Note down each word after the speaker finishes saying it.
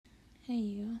Hey,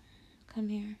 you. Come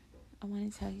here. I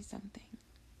want to tell you something.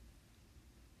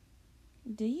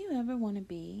 Do you ever want to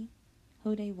be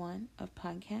who they want of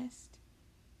podcast?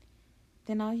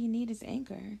 Then all you need is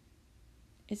Anchor.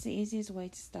 It's the easiest way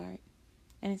to start,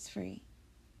 and it's free.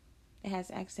 It has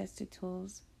access to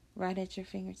tools right at your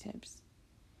fingertips.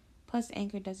 Plus,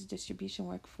 Anchor does the distribution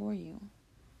work for you.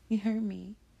 You heard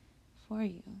me. For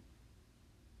you.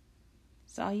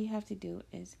 So all you have to do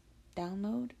is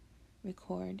download,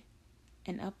 record,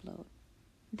 and upload.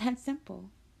 That's simple.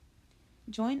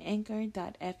 Join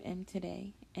Anchor.fm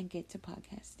today and get to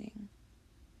podcasting.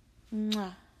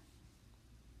 Mwah.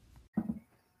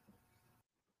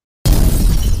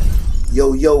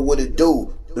 Yo, what it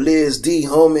do? Blizz D,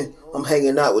 homie. I'm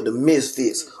hanging out with the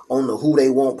Misfits on the Who They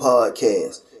Want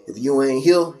podcast. If you ain't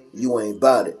here, you ain't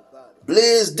about it.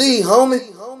 Blizz D, homie.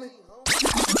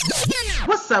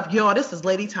 What's up, y'all? This is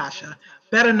Lady Tasha,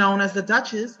 better known as the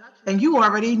Duchess, and you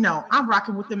already know I'm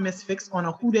rocking with the Misfits on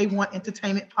a Who They Want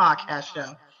Entertainment podcast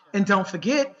show. And don't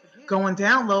forget, go and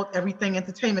download Everything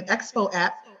Entertainment Expo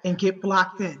app and get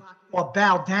blocked in, or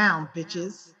bow down,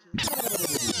 bitches.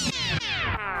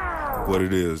 What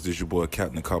it is, this your boy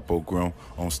Captain Capo Grum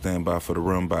on standby for the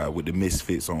run by with the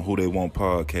Misfits on Who They Want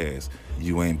podcast.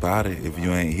 You ain't about it if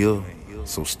you ain't here,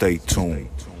 so stay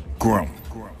tuned. Grum.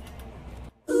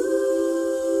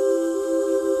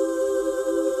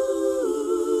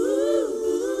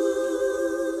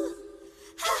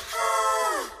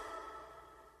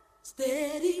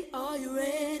 Steady, are you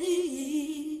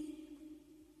ready?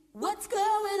 What's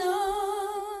going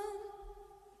on?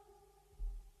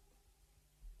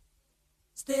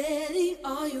 Steady,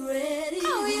 are you ready?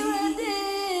 Are you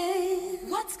ready?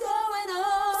 What's going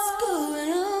on? What's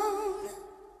going on?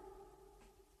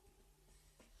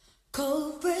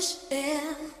 Cold, fresh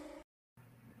air.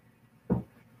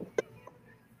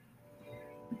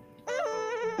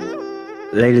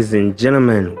 Ladies and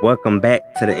gentlemen, welcome back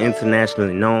to the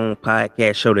internationally known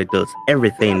podcast show that does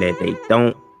everything that they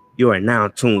don't. You are now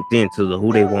tuned into the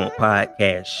Who They Want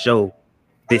podcast show.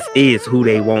 This is Who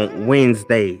They Want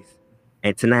Wednesdays.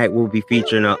 And tonight we'll be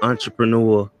featuring an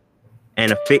entrepreneur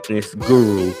and a fitness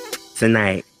guru.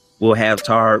 Tonight we'll have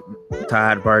Todd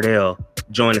Bardell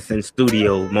join us in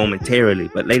studio momentarily.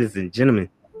 But ladies and gentlemen,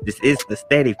 this is the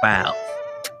Steady Files.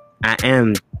 I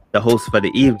am the host for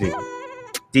the evening.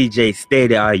 DJ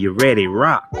Steady, are you ready?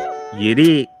 Rock. You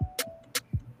dig?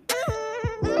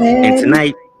 And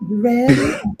tonight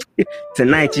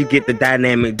you get the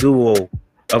dynamic duo.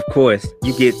 Of course,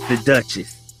 you get the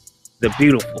Duchess, the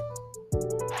beautiful,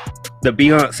 the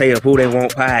Beyonce of Who They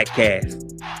Want podcast,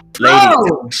 Lady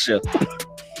Tasha.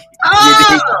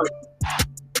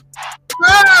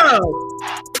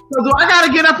 So do I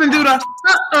gotta get up and do the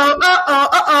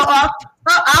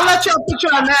I'll let y'all put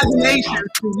your imagination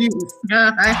to use.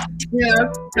 Yeah,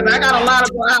 because I got a lot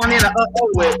of I need to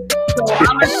with. So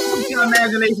I'll let you put your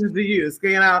imaginations to use.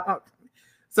 You know?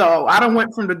 So I done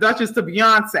went from the Duchess to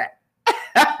Beyonce.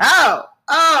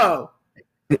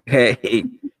 Hey,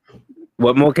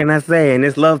 what more can I say? And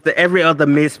it's love to every other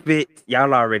misfit.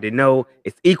 Y'all already know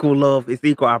it's equal love, it's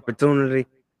equal opportunity.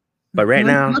 But right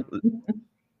now,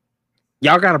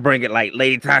 y'all gotta bring it like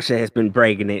Lady Tasha has been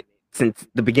bringing it since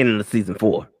the beginning of season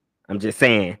 4. I'm just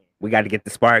saying, we got to get the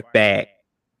spark back.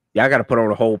 Y'all got to put on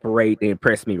a whole parade to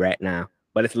impress me right now.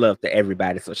 But it's love to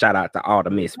everybody. So shout out to all the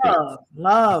misfits.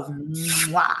 Love.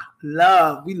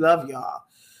 We love y'all.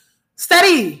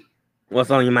 Steady. What's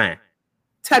on your mind?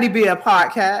 Teddy Bear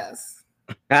podcast.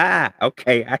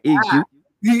 Okay. I hear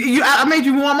you. I made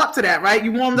you warm up to that, right?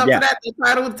 You warmed up to that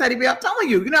title with Teddy Bear. I'm telling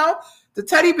you, the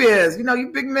teddy bears,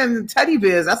 you big men, teddy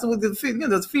bears. That's what the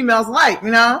females like,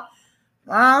 You know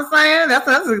what I'm saying?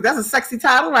 That's a sexy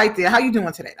title right there. How you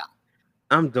doing today, though?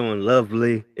 I'm doing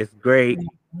lovely. It's great.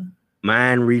 Mm-hmm.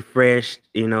 Mind refreshed,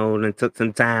 and took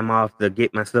some time off to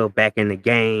get myself back in the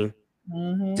game.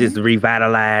 Mm-hmm. Just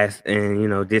revitalized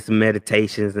and, did some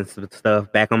meditations and some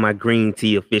stuff. Back on my green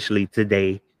tea officially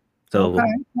today. So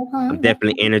I'm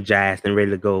definitely energized and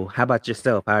ready to go. How about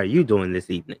yourself? How are you doing this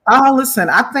evening? Listen,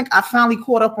 I think I finally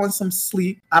caught up on some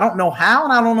sleep. I don't know how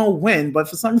and I don't know when, but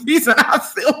for some reason I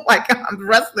feel like I'm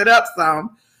rested up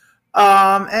some.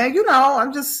 And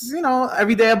I'm just,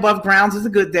 every day above ground is a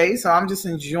good day. So I'm just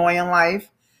enjoying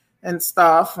life and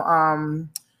stuff.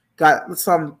 Got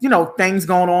some, things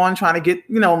going on, trying to get,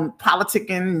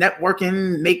 politicking,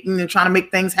 networking, trying to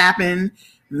make things happen.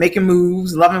 Making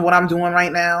moves, loving what I'm doing right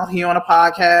now here on a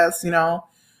podcast.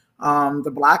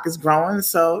 The block is growing,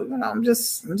 so I'm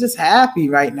just happy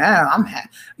right now. I'm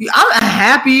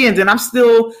happy, and then I'm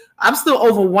still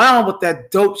overwhelmed with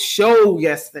that dope show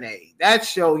yesterday. That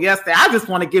show yesterday, I just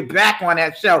want to get back on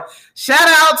that show. Shout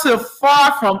out to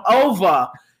Far From Over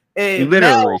and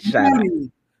Literally, shout out.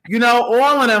 you know,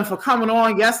 all of them for coming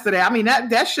on yesterday. I mean,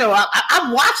 that show,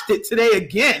 I watched it today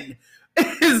again.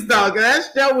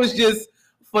 That show was just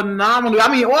phenomenal. I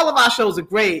mean, all of our shows are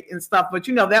great and stuff, but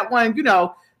you know, that one, you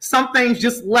know, some things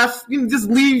just left, you know, just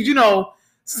leave, you know,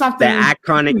 something. That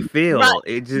iconic feel. Right.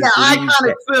 It just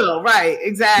iconic feel. Right.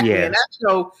 Exactly. Yeah. And that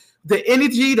show, the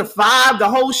energy, the vibe, the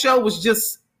whole show was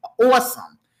just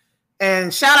awesome.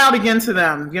 And shout out again to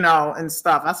them, you know, and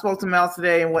stuff. I spoke to Mel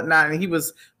today and whatnot, and he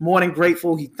was more than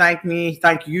grateful. He thanked me. He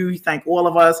thanked you. He thanked all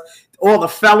of us, all the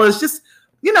fellas. Just,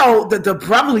 you know, the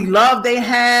brotherly love they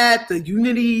had, the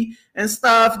unity and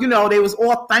stuff. You know, they was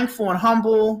all thankful and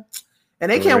humble.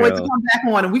 And they can't wait to come back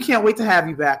on, and we can't wait to have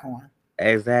you back on.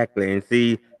 Exactly. And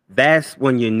see, that's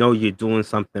when you know you're doing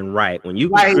something right. When you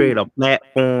can create a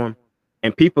platform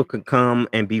and people can come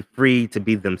and be free to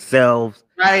be themselves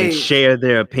and share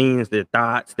their opinions, their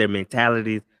thoughts, their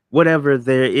mentalities, whatever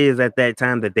there is at that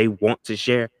time that they want to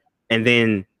share. And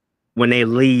then when they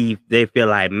leave, they feel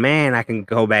like, man, I can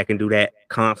go back and do that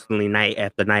constantly, night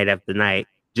after night after night,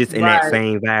 just in that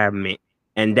same environment.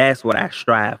 And that's what I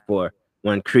strive for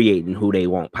when creating Who They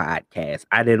Want podcast.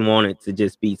 I didn't want it to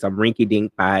just be some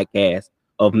rinky-dink podcast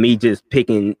of me just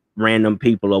picking random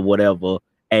people or whatever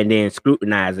and then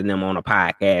scrutinizing them on a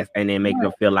podcast and then making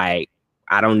them feel like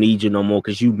I don't need you no more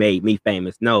because you made me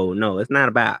famous. No, it's not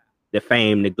about the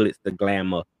fame, the glitz, the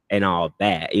glamour, and all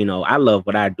that. You know, I love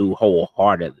what I do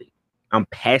wholeheartedly. I'm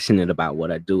passionate about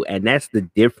what I do, and that's the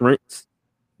difference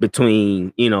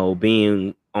between, you know,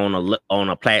 being on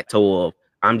a plateau of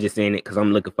I'm just in it because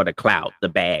I'm looking for the clout, the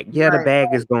bag. Yeah, the bag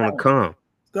is gonna come.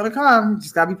 It's gonna come.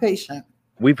 Just gotta be patient.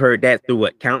 We've heard that through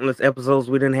countless episodes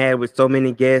we done had with so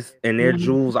many guests, and their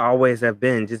jewels always have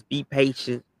been just be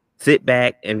patient, sit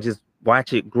back, and just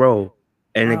watch it grow.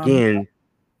 And again,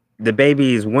 the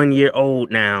baby is 1 year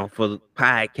old now for the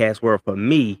podcast world for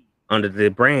me under the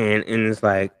brand, and it's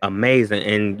like amazing.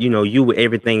 And you know, you with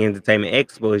Everything Entertainment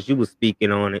Expo, as you were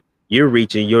speaking on it, you're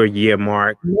reaching your year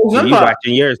mark. So you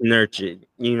watching yours nurtured.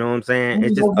 You know what I'm saying?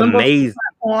 It's just amazing.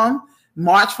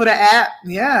 March for the app.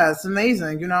 Yeah, it's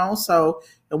amazing, you know. So,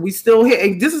 and we still here.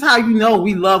 And this is how you know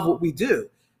we love what we do.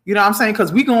 You know what I'm saying?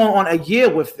 Because we going on a year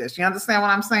with this. You understand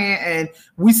what I'm saying? And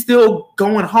we still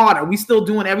going harder. We still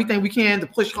doing everything we can to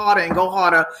push harder and go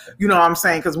harder. You know what I'm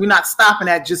saying? Because we're not stopping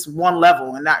at just one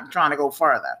level and not trying to go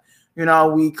further. You know,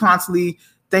 we constantly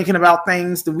thinking about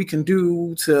things that we can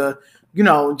do to, you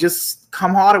know, just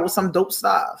come harder with some dope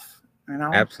stuff. You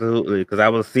know? Absolutely, because I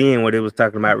was seeing what it was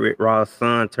talking about. Rick Ross'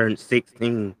 son turned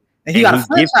 16, and he got a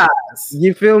franchise.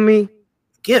 You feel me?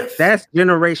 Gift. That's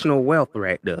generational wealth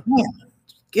right there. Yeah.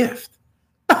 Gift.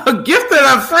 A gift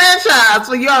and a franchise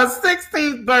for your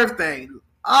 16th birthday.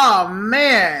 Oh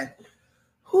man.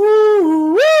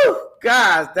 Woo,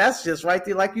 guys, that's just right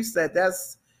there, like you said.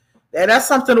 That's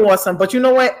something awesome. But you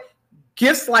know what?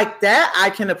 Gifts like that I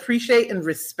can appreciate and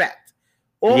respect.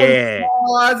 All the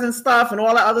awards and stuff and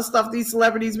all the other stuff these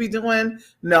celebrities be doing.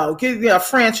 No, give me a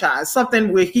franchise,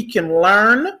 something where he can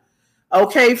learn,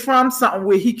 from something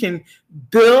where he can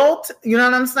build, you know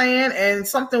what I'm saying? And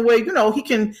something where, you know, he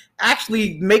can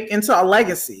actually make into a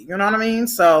legacy, you know what I mean?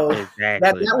 So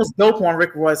that was dope on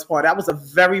Rick Roy's part. That was a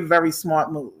very, very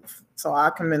smart move. So I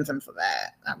commend him for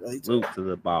that. I really do. Salute to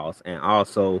the boss. And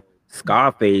also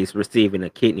Scarface receiving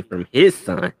a kidney from his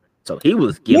son. So he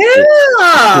was gifted.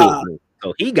 Yeah.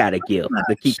 So he got a gift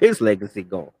to keep his legacy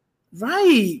going.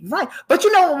 Right. But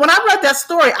you know, when I read that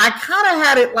story, I kind of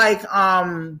had it like,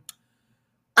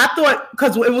 I thought,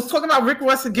 because it was talking about Rick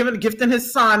Ross gifting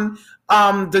his son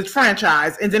the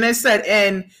franchise, and then they said,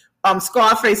 and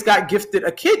Scarface got gifted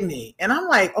a kidney, and I'm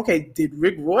like, okay, did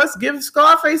Rick Ross give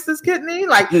Scarface this kidney?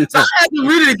 Like, so I had to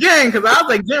read it again because I was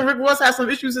like, didn't Rick Ross have some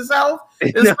issues himself?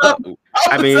 No.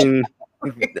 I mean.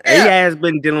 He has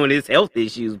been dealing with his health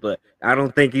issues, but I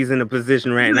don't think he's in a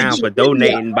position right now for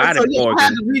donating body organs. I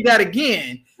had to read that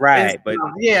again, right? But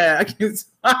I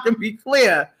can be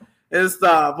clear and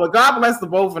stuff. But God bless the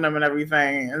both of them and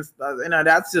everything, and stuff. You know,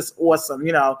 that's just awesome.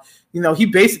 You know, he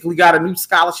basically got a new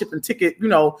scholarship and ticket, you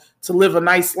know, to live a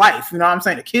nice life. You know what I'm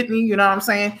saying? A kidney. You know what I'm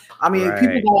saying? I mean,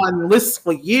 people go on lists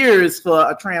for years for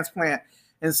a transplant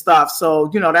and stuff. So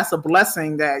you know, that's a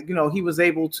blessing that he was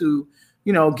able to.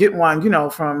 Get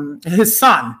one, from his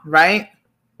son, right?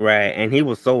 Right. And he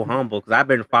was so humble because I've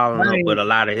been following up with a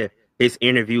lot of his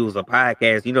interviews or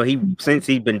podcasts. You know, since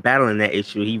he's been battling that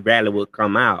issue, he rarely would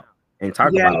come out and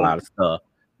talk about a lot of stuff.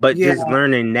 But just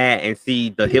learning that and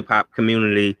see the hip hop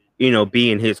community,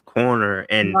 be in his corner.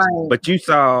 And Right. but you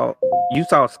saw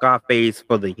Scarface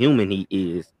for the human he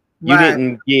is. You Right.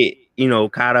 didn't get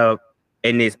caught up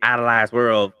in this idolized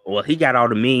world. Well, he got all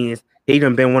the means. He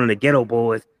done been one of the ghetto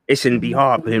boys. It shouldn't be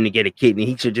hard for him to get a kidney.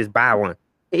 He should just buy one.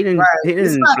 He didn't. Right. He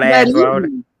It's didn't not flash that all that.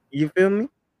 easy. You feel me?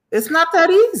 It's not that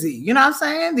easy. You know what I'm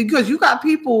saying? Because you got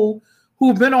people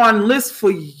who've been on lists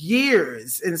for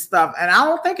years and stuff. And I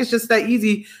don't think it's just that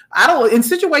easy. In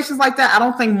situations like that, I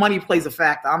don't think money plays a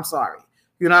factor. I'm sorry.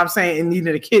 You know what I'm saying? In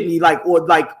needing a kidney, or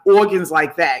organs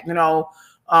like that,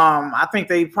 I think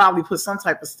they probably put some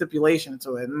type of stipulation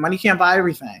to it. Money can't buy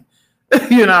everything.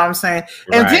 You know what I'm saying?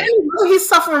 And Right. then he's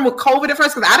suffering with COVID at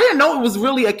first, because I didn't know it was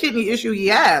really a kidney issue he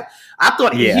had. I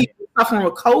thought he was suffering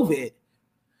with COVID.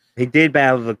 He did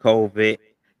battle the COVID.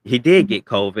 He did get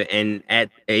COVID, and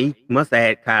he must have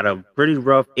had kind of pretty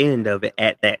rough end of it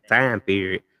at that time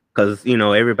period, because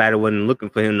everybody wasn't looking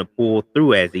for him to pull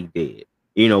through as he did.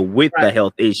 With the Right.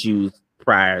 health issues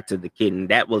prior to the kidney,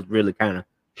 that was really kind of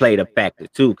played a factor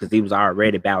too, because he was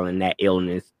already battling that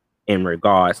illness in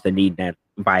regards to needing that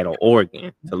vital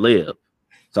organ to live.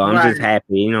 So I'm just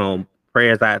happy,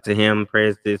 prayers out to him,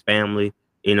 prayers to his family,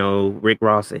 Rick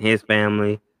Ross and his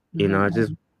family.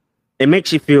 It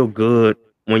makes you feel good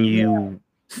when you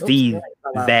see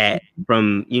that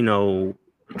from,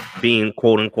 being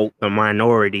quote unquote the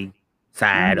minority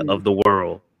side of the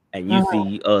world, and you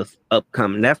see us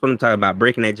upcoming. That's what I'm talking about,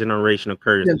 breaking that generational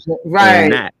curse.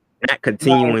 Right. And not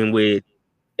continuing with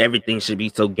everything should be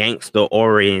so gangster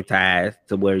orientized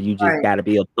to where you just got to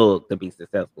be a thug to be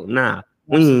successful. Nah,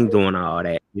 we ain't doing all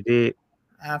that. You did?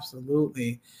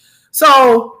 Absolutely.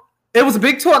 So it was a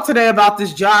big talk today about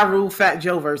this Ja Rule Fat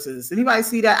Joe versus. Anybody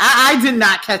see that? I did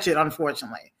not catch it,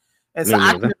 unfortunately. And so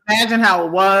I can imagine how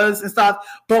it was and stuff.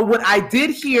 But what I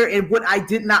did hear and what I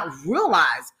did not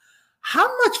realize, how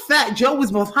much Fat Joe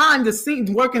was behind the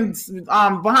scenes, working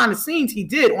behind the scenes he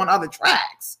did on other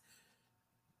tracks.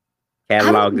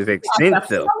 Catalog is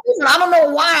extensive. I don't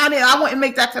know why I wouldn't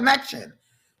make that connection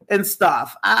and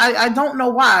stuff. I don't know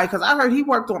why, because I heard he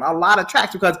worked on a lot of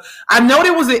tracks, because I know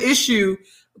there was an issue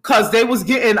because they was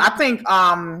getting, I think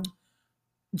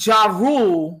Ja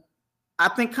Rule, I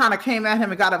think, kind of came at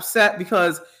him and got upset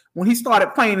because when he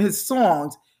started playing his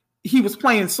songs, he was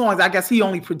playing songs I guess he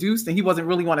only produced and he wasn't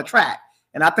really on a track.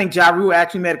 And I think Ja Rule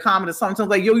actually made a comment or something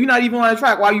like, yo, you're not even on a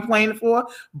track. Why are you playing it for?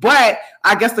 But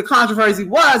I guess the controversy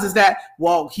is that,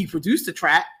 well, he produced the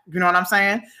track. You know what I'm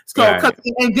saying? So,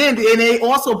 and they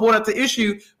also brought up the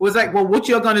issue was like, well, what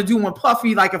you're going to do when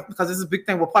Puffy, because this is a big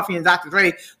thing with Puffy and Dr.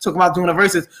 Dre talking about doing the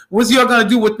verses. What's you're going to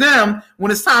do with them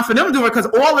when it's time for them to do it? Because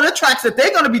all of the tracks that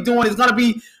they're going to be doing is going to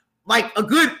be like a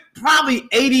good, probably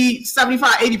 80%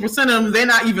 of them, they're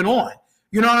not even on.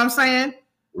 You know what I'm saying?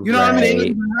 You know what I mean? They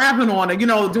even rapping on it,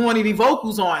 doing any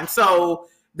vocals on. So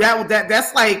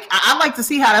that's like, I like to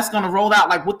see how that's going to roll out.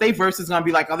 Like what they verse is going to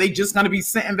be like. Are they just going to be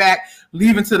sitting back,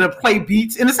 leaving to the play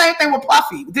beats? And the same thing with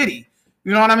Puffy, Diddy.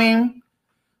 You know what I mean?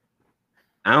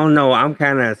 I don't know. I'm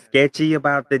kind of sketchy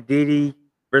about the Diddy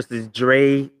versus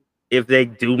Dre if they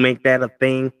do make that a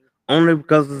thing. Only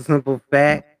because of the simple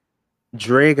fact,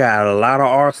 Dre got a lot of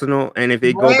arsenal. And if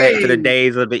it go back to the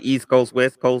days of the East Coast,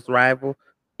 West Coast rival,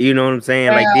 you know what I'm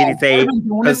saying? Like, did he say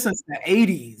doing this since the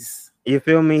 80s? You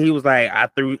feel me? He was like,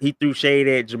 he threw shade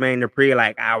at Jermaine Dupri,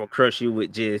 like, I will crush you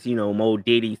with just, more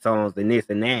Diddy songs than this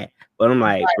and that. But I'm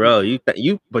like, bro, but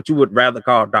you would rather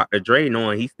call Dr. Dre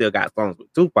knowing he still got songs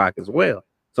with Tupac as well.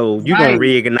 So you gonna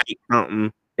reignite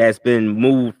something that's been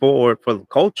moved forward for the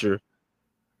culture.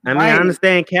 I mean, I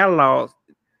understand catalogs.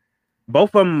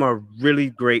 Both of them are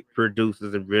really great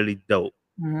producers and really dope.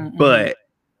 Mm-hmm. But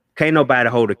can't nobody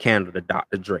hold a candle to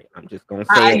Dr. Dre. I'm just gonna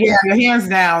say it. Yeah, hands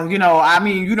down.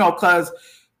 Because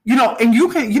and you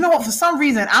can, for some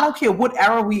reason, I don't care what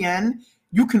era we in,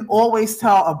 you can always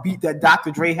tell a beat that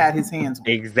Dr. Dre had his hands on.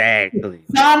 Exactly.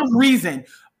 For some reason,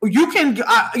 you can,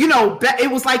 it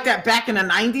was like that back in the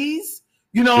 90s.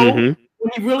 When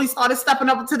he really started stepping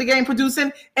up into the game,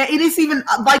 producing, and it is even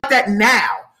like that now.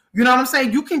 You know what I'm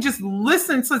saying? You can just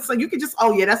listen to, so you can just,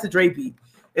 oh yeah, that's the Dre beat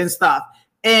and stuff,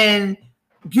 and.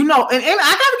 And I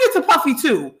gotta get to Puffy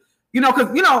too, because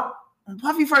when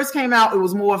Puffy first came out, it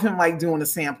was more of him like doing the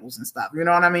samples and stuff, you know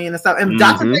what I mean, and stuff. And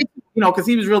Dr. Dre, because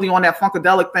he was really on that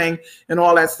funkadelic thing and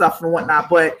all that stuff and whatnot.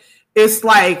 But it's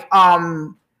like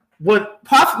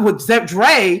with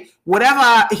Dre,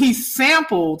 whatever he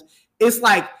sampled, it's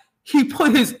like he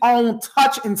put his own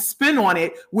touch and spin on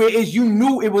it, whereas you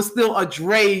knew it was still a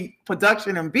Dre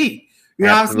production and beat. You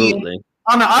know what I'm saying?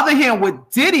 On the other hand, with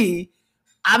Diddy,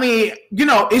 I mean, you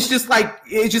know, it's just like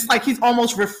he's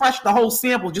almost refreshed the whole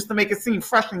sample just to make it seem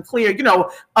fresh and clear, you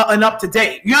know, and up to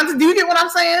date. Do you get what I'm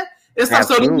saying? It's not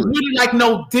so there's really like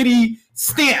no Diddy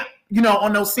stamp, you know,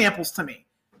 on those samples to me.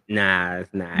 Nah,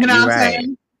 it's not. You know what I'm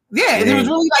saying? Yeah, there was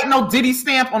really like no Diddy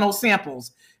stamp on those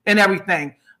samples and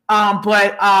everything.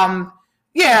 Yeah,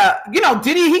 you know,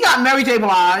 Diddy, he got Mary J.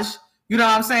 Blige, you know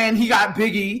what I'm saying? He got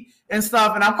Biggie and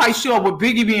stuff, and I'm quite sure with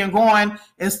Biggie being gone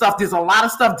and stuff, there's a lot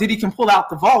of stuff Diddy can pull out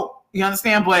the vault. You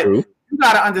understand? But you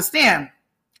got to understand,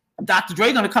 Dr.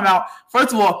 Dre going to come out.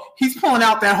 First of all, he's pulling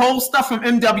out that whole stuff from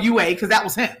MWA because that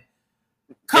was him.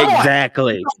 Come on.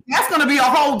 Exactly. That's going to be a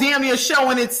whole damn near show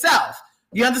in itself.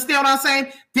 You understand what I'm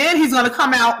saying? Then he's going to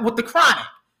come out with the Chronic.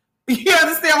 You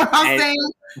understand what I'm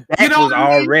saying?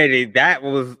 That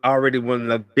was already one of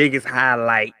the biggest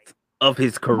highlights of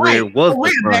his career was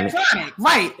the Chronic.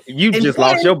 Right. You just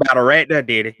lost your battle right there,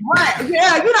 Diddy. Right.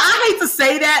 Yeah, you know, I hate to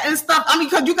say that and stuff. I mean,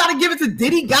 because you got to give it to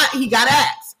Diddy. He got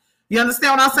ass. You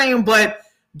understand what I'm saying? But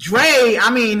Dre, I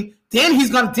mean, then he's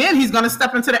gonna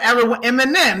step into the era with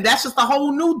Eminem. That's just a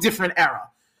whole new different era.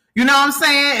 You know what I'm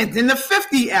saying? And then the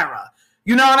 50 era.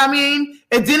 You know what I mean?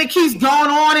 And then it keeps going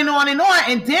on and on and on.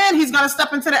 And then he's gonna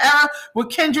step into the era with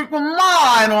Kendrick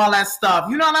Lamar and all that stuff.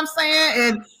 You know what I'm saying?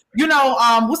 And you know,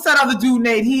 what's that other dude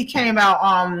name? He came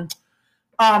out,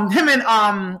 him and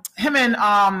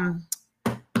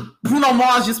Bruno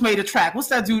Mars just made a track. What's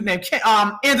that dude name?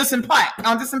 Anderson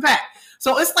 .Paak.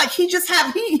 So it's like he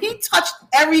touched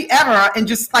every era and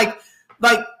just like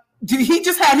he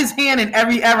just had his hand in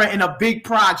every era in a big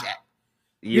project.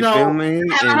 You know, feel me?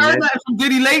 I haven't heard nothing from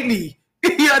Diddy lately.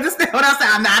 You understand what I'm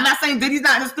saying? I'm not saying Diddy's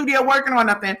not in the studio working on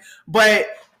nothing, but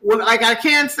what I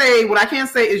can say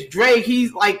is Dre,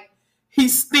 he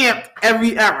stamped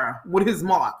every era with his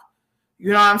mark.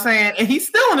 You know what I'm saying? And he's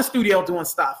still in the studio doing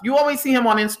stuff. You always see him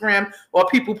on Instagram or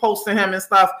people posting him and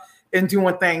stuff and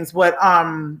doing things. But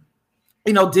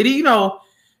you know, Diddy, you know,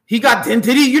 he got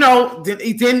Diddy, you know,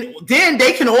 then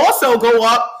they can also go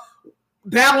up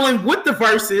battling with the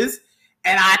verses.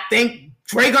 And I think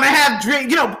Dre gonna have Dre,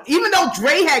 you know, even though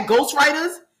Dre had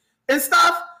ghostwriters and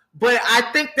stuff, but I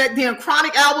think that damn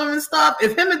Chronic album and stuff,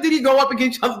 if him and Diddy go up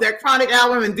against each other, that Chronic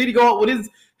album and Diddy go up with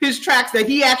his tracks that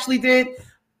he actually did,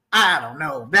 I don't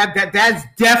know. That's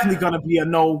definitely gonna be a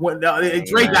no.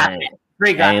 Dre got that.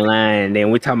 Dre got ain't lying.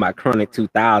 Then we're talking about Chronic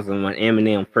 2000 when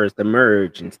Eminem first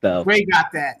emerged and stuff. Dre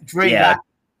got that. Dre got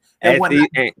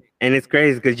that. And it's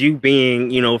crazy because you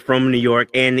being, you know, from New York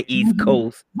and the East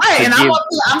Coast. Right. And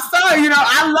I'm sorry, you know,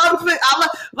 I love it. I love,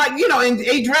 like, you know, and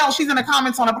Adriel, she's in the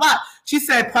comments on the block. She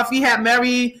said Puffy had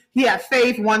Mary, he had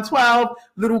Faith, 112,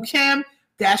 Little Kim.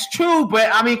 That's true. But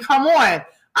I mean, come on.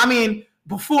 I mean,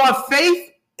 before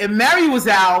Faith and Mary was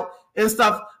out and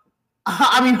stuff,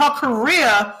 I mean, her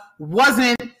career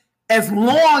wasn't as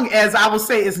long as I would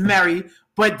say as Mary,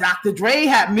 but Dr. Dre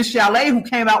had Miss Chalet who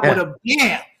came out with a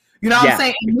band. You know what I'm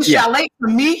saying? And Miss Chalet, for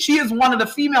me, she is one of the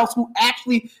females who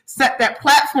actually set that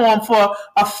platform for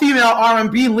a female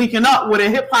R&B linking up with a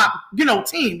hip hop, you know,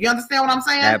 team. You understand what I'm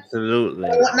saying? Absolutely.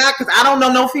 Whatnot, because I don't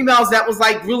know no females that was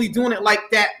like really doing it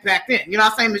like that back then. You know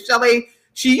what I'm saying? Miss Chalet,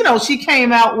 she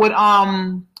came out with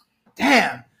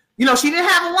you know, she didn't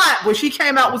have a lot, but she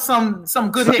came out with some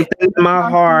good hits. My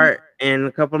Heart and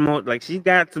a couple more. Like, she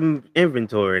got some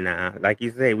inventory now. Like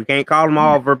you said, we can't call them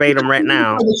all verbatim right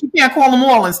now. She can't call them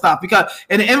all and stuff because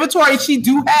in the inventory she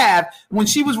do have when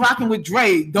she was rocking with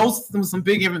Dre, those were some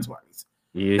big inventories.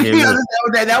 You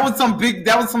that was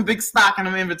some big stock in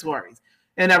them inventories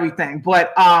and everything.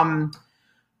 But but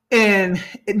you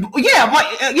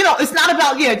know, it's not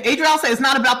about Adriel said it's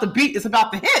not about the beat, it's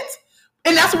about the hits.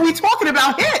 And that's what we're talking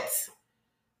about, hits.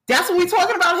 That's what we're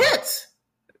talking about, hits.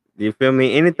 You feel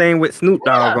me? Anything with Snoop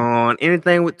Dogg on,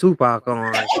 anything with Tupac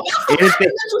on. That's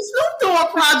the Snoop Dogg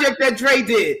project that Dre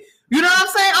did. You know what I'm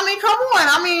saying? I mean, come on.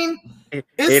 I mean,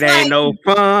 it ain't no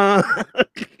fun.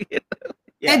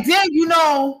 And then, you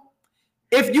know,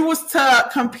 if you was to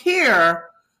compare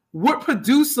what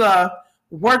producer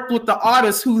worked with the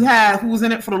artist who was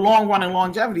in it for the long run and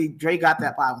longevity, Dre got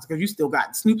that violence because you still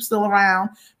got Snoop still around.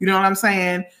 You know what I'm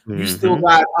saying? You still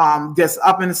got just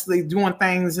up in the sleep doing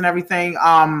things and everything.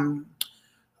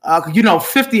 You know,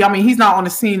 50. I mean, he's not on the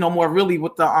scene no more really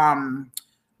with the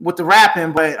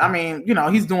rapping, but I mean, you know,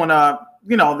 he's doing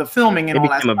the filming and all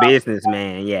that stuff. He became a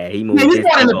businessman. Yeah, he moved. He's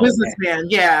more than a businessman,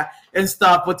 and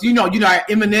stuff. But you know,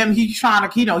 Eminem, he's trying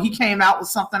to, you know, he came out with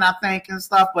something, I think, and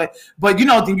stuff. But you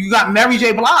know, then you got Mary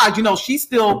J. Blige. You know, she's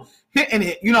still hitting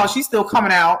it. You know, she's still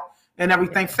coming out and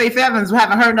everything. Faith Evans, we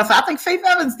haven't heard enough. I think Faith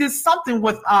Evans did something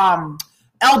with El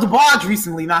DeBarge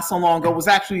recently, not so long ago. It was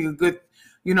actually a good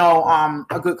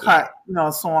a good cut,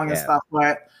 song and stuff.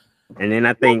 But and then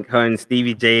I think her and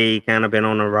Stevie J kind of been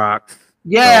on the rocks.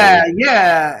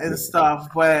 and stuff.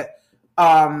 But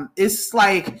it's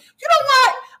like, you know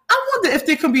what? I wonder if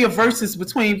there could be a versus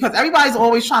between, because everybody's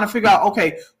always trying to figure out,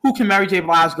 okay, who can Mary J.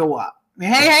 Blige go up?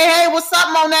 Hey, what's up,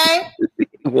 Monet?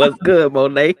 What's good,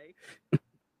 Monet?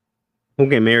 Who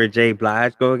can Mary J.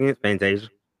 Blige go against? Fantasia.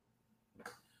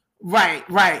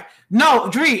 Right. No,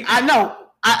 Dree, no.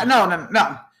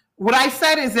 What I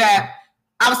said is that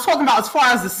I was talking about as far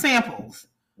as the samples.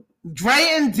 Dre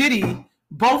and Diddy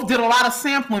both did a lot of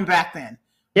sampling back then.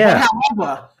 Yeah. But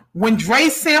however, when Dre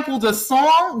sampled a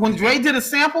song, when Dre did a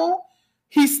sample,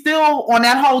 he's still on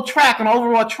that whole track, an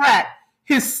overall track.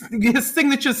 His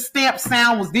signature stamp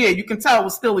sound was there. You can tell it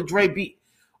was still a Dre beat.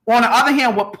 On the other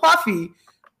hand, with Puffy,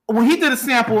 when he did a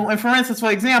sample, and for instance,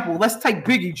 for example, let's take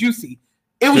Biggie, Juicy.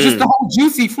 It was just the whole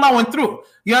Juicy flowing through.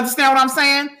 You understand what I'm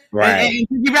saying? Right.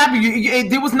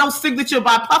 And there was no signature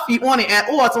by Puffy on it at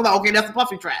all. So like, okay, that's a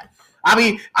Puffy track. I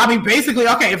mean, basically,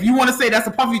 okay, if you want to say that's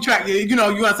a Puffy track, you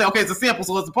want to say, okay, it's a sample,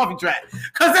 so it's a Puffy track.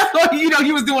 Because that's what,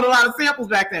 he was doing a lot of samples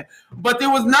back then. But there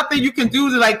was nothing you can do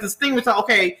to like distinguish,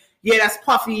 okay, yeah, that's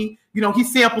Puffy. He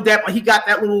sampled that, but he got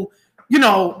that little,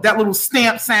 that little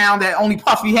stamp sound that only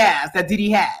Puffy has, that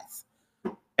Diddy has.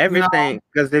 Everything,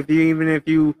 because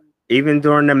even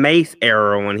during the Mace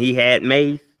era when he had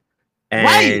Mace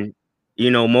and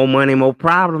More Money, More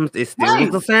Problems, it still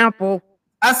was a sample.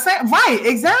 Right,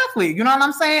 exactly. You know what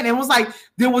I'm saying? It was like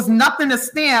there was nothing to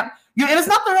stamp. And there's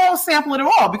nothing wrong with sampling at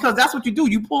all, because that's what you do.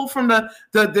 You pull from the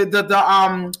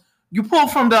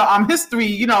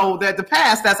history, that the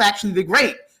past that's actually the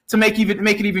great to make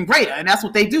it even greater, and that's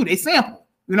what they do. They sample.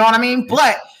 You know what I mean?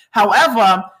 But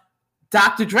however,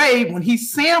 Dr. Dre, when he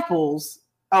samples,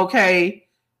 okay,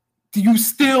 you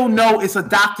still know it's a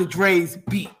Dr. Dre's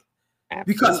beat.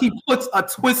 Because he puts a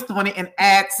twist on it and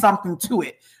adds something to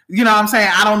it. You know what I'm saying?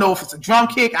 I don't know if it's a drum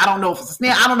kick. I don't know if it's a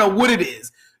snare. I don't know what it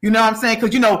is. You know what I'm saying?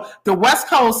 Because, the West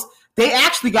Coast, they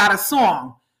actually got a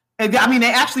song. And they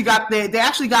actually got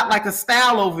like a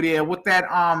style over there with that.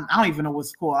 I don't even know what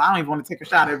it's called. I don't even want to take a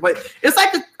shot at it. But it's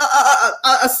like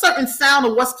a certain sound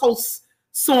the West Coast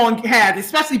song had,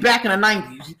 especially back in the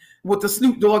 90s with the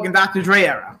Snoop Dogg and Dr. Dre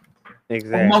era.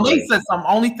 Exactly. Monet said something.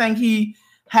 Only thing he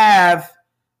have...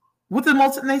 What did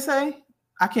Monet say?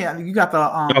 I can't. You got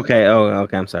the Okay. Oh,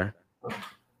 okay. I'm sorry.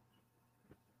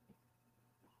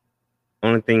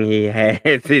 Only thing he has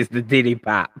is the Diddy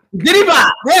Bop. Diddy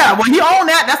Bop. Yeah. Well, he owned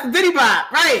that. That's the Diddy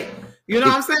Bop, right? You know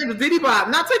what I'm saying? The Diddy Bop.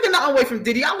 Not taking nothing away from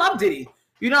Diddy. I love Diddy.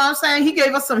 You know what I'm saying? He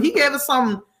gave us some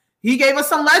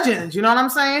legends. You know what I'm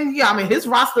saying? Yeah. I mean, his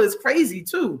roster is crazy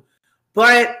too.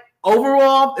 But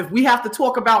overall, if we have to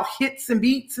talk about hits and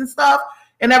beats and stuff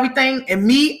and everything, and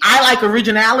me, I like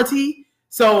originality.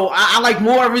 So I like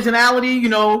more originality.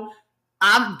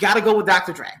 I've got to go with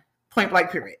Dr. Dre. Point blank,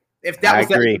 period. If that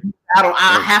was agree.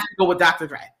 I have to go with Dr.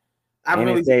 Dre.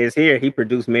 Really say is here. He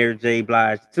produced Mary J.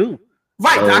 Blige too.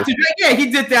 Right, so. Dr. Dre. Yeah,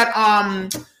 he did that.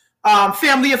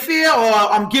 Family Affair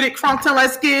or Get It Crunkton.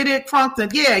 Let's Get It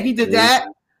Crunkton. Yeah, he did that.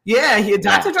 Yeah,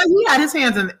 Dr. Dre. He had his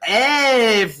hands in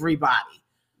everybody.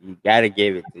 You gotta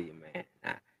give it to you, man.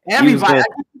 Everybody.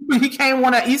 He came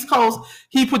on the East Coast.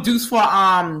 He produced for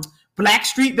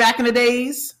Blackstreet back in the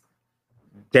days.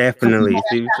 Definitely.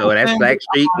 So that's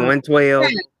Blackstreet 112.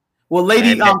 Well,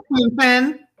 Lady Queen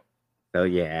Pen. So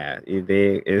yeah,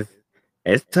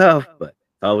 it's tough, but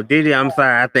Diddy, I'm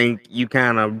sorry. I think you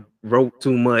kind of wrote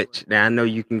too much. Now I know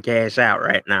you can cash out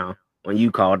right now when you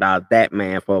called out that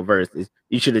man for verses.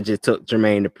 You should have just took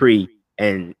Jermaine Dupri,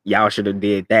 and y'all should have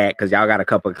did that because y'all got a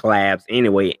couple of collabs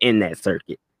anyway in that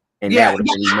circuit. And I think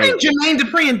Jermaine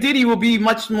Dupri and Diddy will be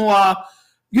much more, a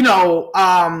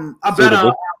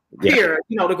better peer,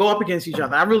 to go up against each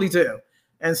other. I really do,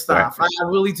 and stuff. Right. I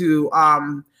really do.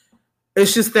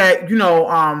 It's just that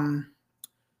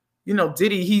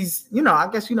Diddy, he's, I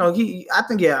guess, I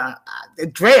think,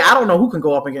 Dre, I don't know who can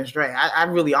go up against Dre. I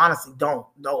really honestly don't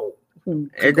know who.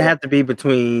 It'd have to be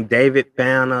between David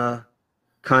Banner,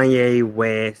 Kanye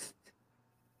West,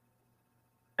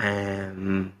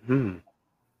 and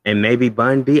maybe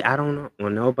Bun B. I don't know. Well,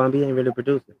 no, Bun B ain't really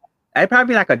producing. It'd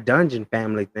probably be like a Dungeon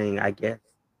Family thing, I guess.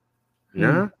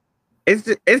 No? It's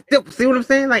see what I'm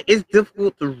saying? Like, it's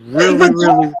difficult to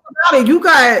really. You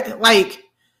got like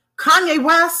Kanye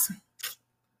West.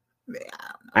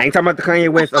 I ain't talking about the Kanye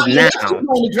West of now. He's going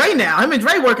to Dre now. Him and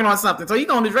Dre working on something, so he's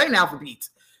going to Dre now for beats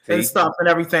and stuff and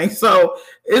everything. So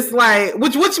it's like,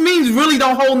 which means really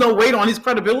don't hold no weight on his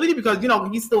credibility because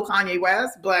he's still Kanye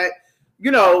West. But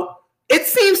it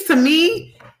seems to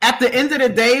me at the end of the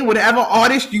day, whatever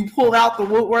artist you pull out the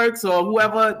woodworks or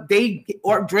whoever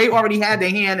Dre already had their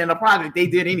hand in the project, they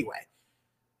did anyway.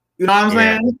 You know what I'm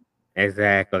saying?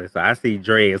 Exactly. So I see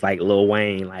Dre as like Lil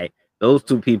Wayne. Like those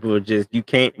two people are just, you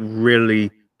can't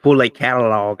really pull a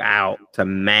catalog out to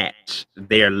match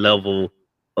their level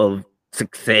of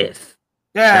success.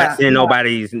 Yeah. Not saying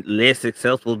nobody's less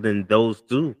successful than those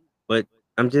two, but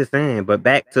I'm just saying. But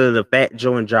back to the Fat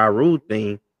Joe and Ja Rule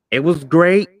thing, it was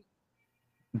great.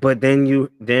 But then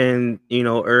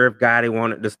Irv Gotti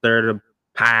wanted to stir the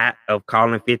pot of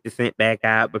calling 50 Cent back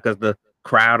out because the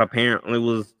crowd apparently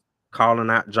was calling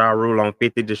out Ja Rule on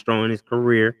 50 destroying his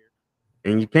career.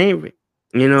 And you can't,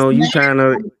 you trying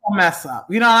to mess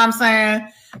up. You know what I'm saying?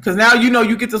 Because now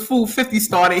you get this fool 50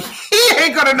 started. He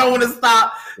ain't gonna know when to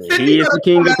stop. He is the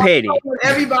king of petty.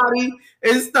 Everybody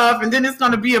and stuff, and then it's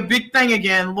gonna be a big thing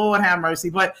again. Lord have mercy.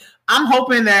 But I'm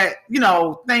hoping that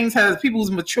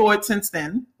people's matured since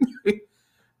then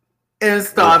and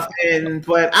stuff.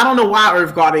 But I don't know why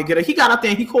Irv Gotti did it. He got up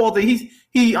there and he called 50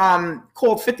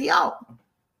 out.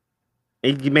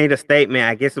 He made a statement.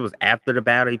 I guess it was after the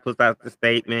battle. He put out the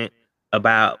statement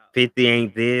about 50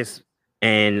 ain't this,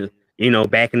 and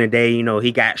back in the day,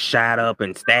 he got shot up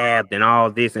and stabbed and all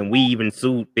this, and we even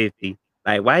sued 50.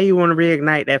 Like, why you want to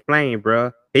reignite that flame,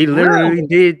 bro? He literally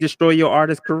did destroy your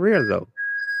artist's career, though.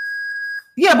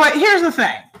 Yeah, but here's the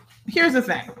thing.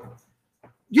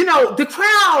 The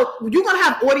crowd, you're gonna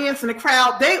have audience in the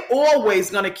crowd. They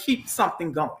always gonna keep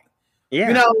something going.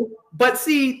 Yeah. But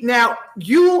see, now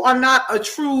you are not a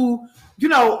true,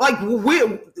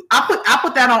 I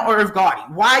put that on Irv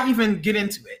Gotti. Why even get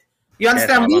into it? You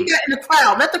understand? Leave that in the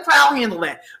crowd. Let the crowd handle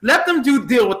that. Let them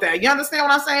deal with that. You understand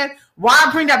what I'm saying? Why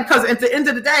bring that? Because at the end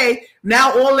of the day,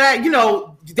 now all that,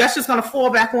 that's just gonna fall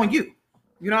back on you.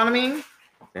 You know what I mean?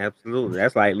 Absolutely.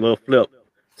 That's like Lil Flip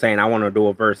saying, I want to do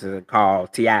a versus and call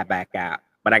T.I. back out,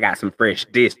 but I got some fresh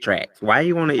diss tracks. Why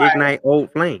you want to ignite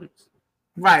old flames?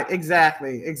 Right,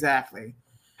 exactly.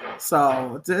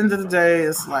 So at the end of the day,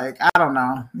 it's like, I don't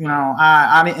know.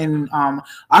 I didn't. I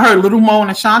heard Little Mo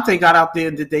and Ashanti got out there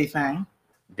and did their thing.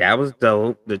 That was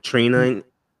dope. The Trina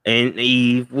and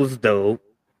Eve was dope.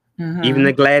 Mm-hmm. Even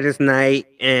the Gladys Knight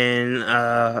and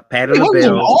Patti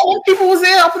LaBelle. All them people was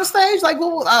there up on the stage, like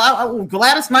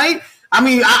Gladys Knight. I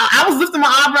mean, I was lifting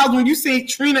my eyebrows when you say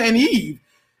Trina and Eve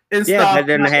and stuff. Yeah, they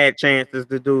didn't had chances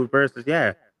to do versus.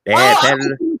 Yeah, they had.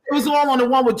 It was all on the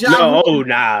one with John. No,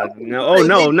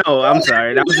 no. I'm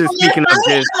sorry. I was just speaking of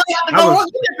this.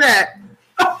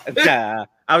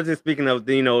 I was just speaking of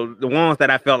the ones that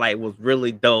I felt like was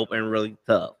really dope and really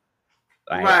tough.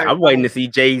 Like, I'm waiting to see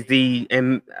Jay-Z,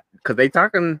 and because they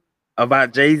talking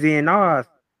about Jay-Z and Nas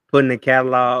putting their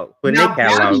catalog up.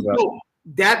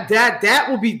 That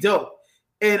will be dope.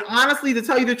 And honestly, to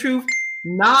tell you the truth,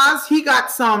 Nas, he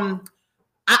got some.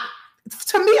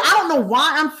 To me, I don't know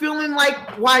why I'm feeling like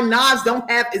why Nas don't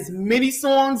have as many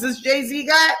songs as Jay-Z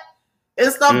got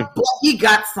and stuff, but he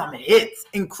got some hits,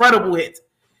 incredible hits.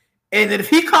 And if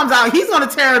he comes out, he's gonna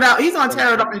tear it out. He's gonna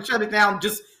tear it up and shut it down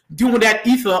just doing that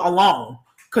ether alone.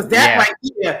 Because that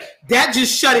that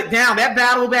just shut it down. That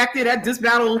battle back there, this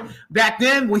battle back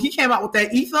then, when he came out with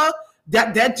that ether,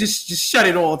 that just shut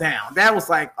it all down. That was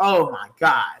like, oh my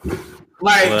God.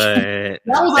 Like that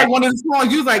was like one of the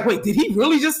songs you was like, wait, did he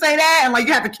really just say that? And like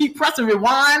you have to keep pressing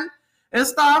rewind and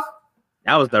stuff.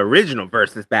 That was the original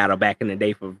versus battle back in the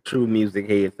day for true music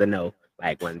heads to know.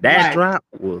 Like when that dropped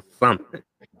was something.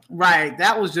 Right.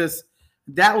 That was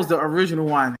the original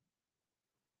one.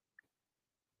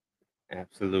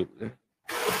 Absolutely.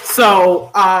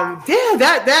 So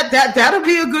that'll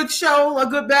be a good show, a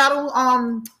good battle.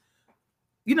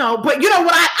 But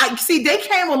what I see, they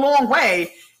came a long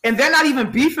way and they're not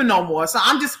even beefing no more. So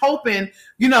I'm just hoping,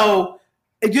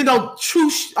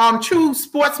 true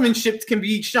sportsmanship can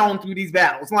be shown through these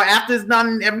battles. Like after it's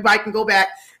done, everybody can go back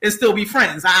and still be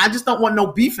friends. I just don't want no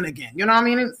beefing again. You know what I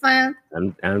mean? I'm saying?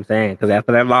 I'm saying, because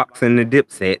after that Locks and the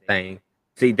Dipset thing,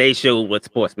 see, they showed what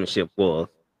sportsmanship was.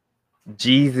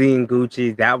 Jeezy and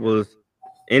Gucci, that was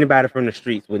anybody from the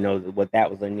streets would know what that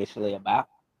was initially about.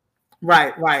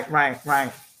 Right.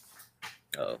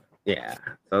 Oh, yeah.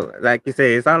 So, like you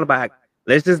said, it's all about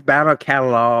let's just battle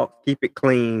catalog, keep it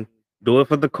clean, do it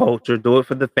for the culture, do it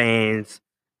for the fans,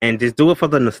 and just do it for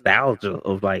the nostalgia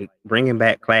of like bringing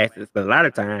back classics. Because a lot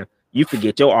of times you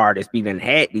forget your artists be done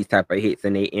had these type of hits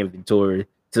in their inventory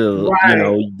to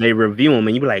they review them,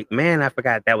 and you be like, man, I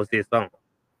forgot that was this song.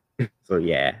 So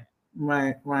yeah.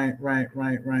 Right.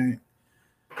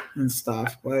 And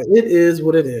stuff. But it is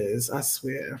what it is, I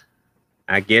swear.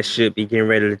 I guess should be getting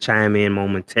ready to chime in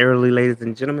momentarily, ladies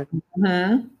and gentlemen.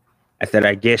 Mm-hmm. I said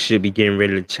I guess should be getting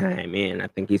ready to chime in. I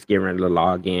think he's getting ready to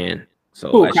log in.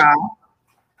 So Who, I should, Kyle?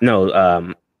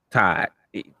 no, Todd,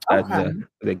 Okay.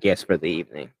 the guest for the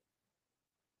evening.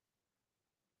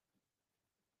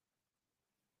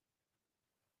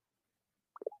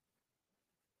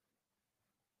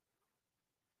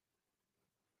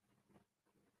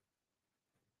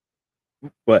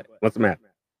 What? What's the matter?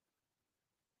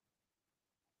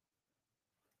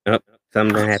 Oh,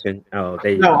 something happened. Oh,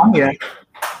 there you No, go. I'm here.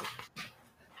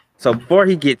 So before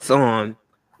he gets on,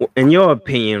 in your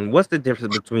opinion, what's the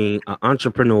difference between an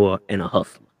entrepreneur and a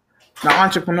hustler? The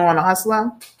entrepreneur and the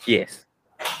hustler. Yes.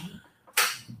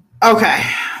 Okay.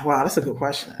 Wow, that's a good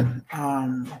question.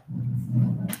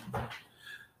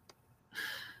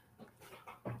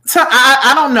 So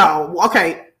I don't know.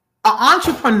 Okay, an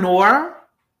entrepreneur.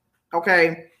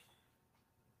 Okay,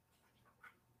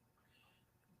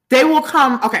 they will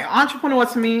come. Okay, entrepreneur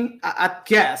to me, I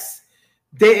guess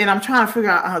they. And I'm trying to figure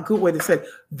out a good way to say it.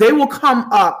 They will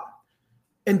come up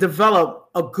and develop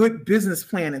a good business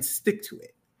plan and stick to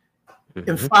it,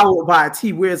 and follow it by a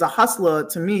T. Whereas a hustler,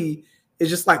 to me, is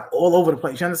just like all over the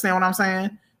place. You understand what I'm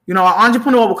saying? You know, an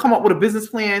entrepreneur will come up with a business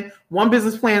plan, one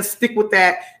business plan, stick with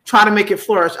that, try to make it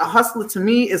flourish. A hustler to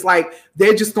me is like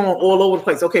they're just going all over the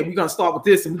place. Okay, we're gonna start with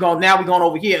this, and we're going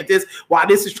over here and this while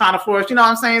this is trying to flourish. You know what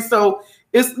I'm saying? So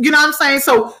it's, you know what I'm saying?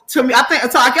 So to me, I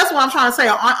guess what I'm trying to say,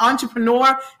 an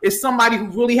entrepreneur is somebody who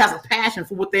really has a passion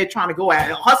for what they're trying to go at.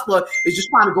 A hustler is just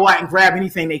trying to go out and grab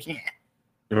anything they can.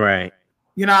 Right.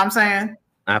 You know what I'm saying?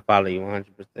 I follow you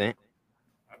 100%.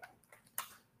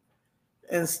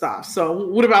 And stuff. So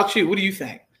what about you? What do you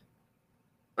think?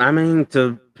 I mean,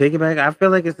 to piggyback, I feel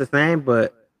like it's the same,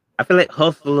 but I feel like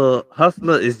hustler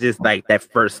is just like that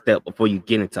first step before you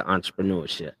get into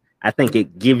entrepreneurship. I think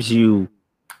it gives you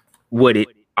what it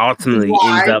ultimately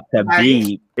ends up to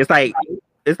be. It's like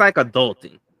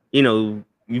adulting. You know,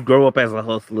 you grow up as a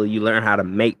hustler, you learn how to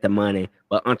make the money,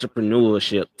 but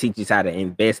entrepreneurship teaches how to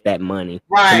invest that money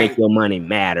to make your money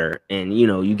matter. And you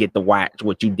know, you get to watch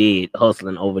what you did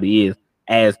hustling over the years.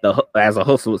 As a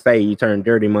hustler would say, you turn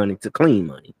dirty money to clean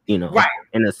money, you know,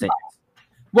 in a sense.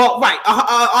 Well,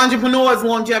 entrepreneur is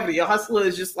longevity. A hustler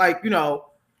is just like, you know,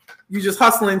 you're just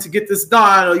hustling to get this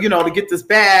done, or, you know, to get this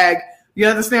bag. You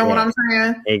understand what I'm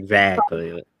saying?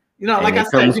 Exactly. You know, and like it I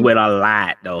said, comes with a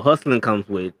lot, though. Hustling comes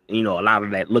with, you know, a lot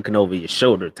of that looking over your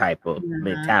shoulder type of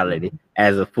mentality.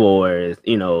 As far as,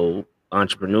 you know,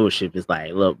 entrepreneurship is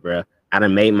like, look, bro, I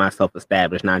done made myself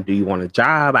established. Now, do you want a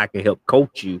job? I can help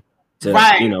coach you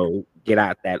to, you know, get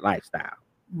out that lifestyle.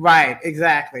 Right.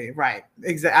 Exactly. Right.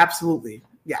 Absolutely.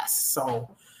 Yes. So,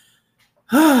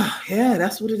 yeah,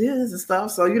 that's what it is and stuff.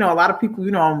 So, you know, a lot of people,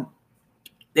 you know,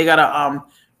 they gotta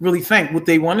really think what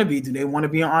they want to be. Do they want to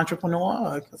be an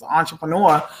entrepreneur? Because an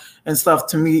entrepreneur and stuff,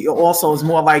 to me, also is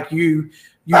more like you're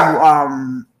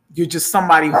just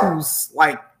somebody who's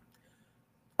like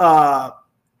a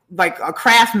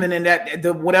craftsman in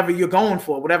that whatever you're going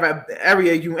for, whatever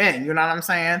area you in. You know what I'm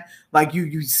saying? Like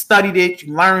you studied it,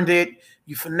 you learned it,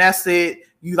 you finesse it.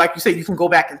 You, like you said, you can go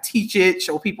back and teach it,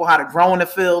 show people how to grow in the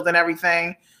field and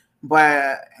everything.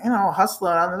 But, you know,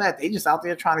 hustler, other than that, they just out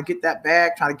there trying to get that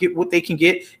bag, trying to get what they can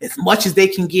get, as much as they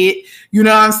can get, you know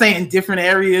what I'm saying, in different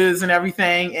areas and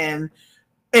everything. And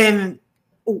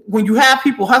when you have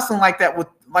people hustling like that with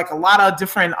like a lot of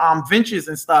different ventures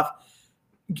and stuff,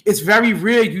 it's very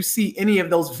rare you see any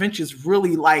of those ventures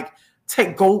really like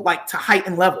go like to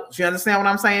heightened levels. You understand what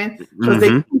I'm saying? Because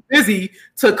they're too busy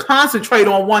to concentrate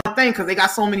on one thing because they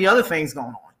got so many other things going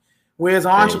on. Whereas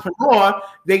an entrepreneur,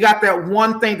 they got that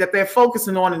one thing that they're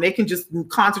focusing on, and they can just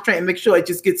concentrate and make sure it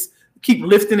just keep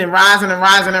lifting and rising and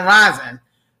rising and rising.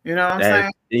 You know what I'm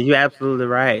saying? You're absolutely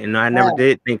right. And I never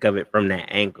did think of it from that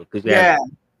angle. Because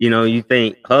you know, you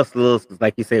think hustlers,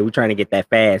 like you said, we're trying to get that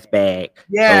fast bag.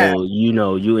 Yeah. So, you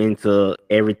know, you into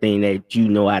everything that you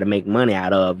know how to make money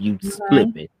out of. You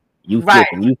flipping, you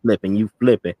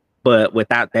flipping. But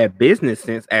without that business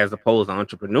sense, as opposed to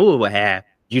entrepreneur would have,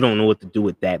 you don't know what to do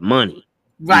with that money.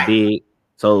 Right. You dig?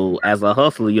 So as a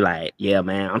hustler, you're like, yeah,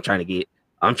 man, I'm trying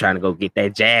to go get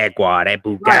that Jaguar, that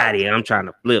Bugatti. I'm trying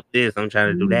to flip this. I'm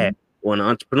trying to do that. When an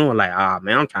entrepreneur, like,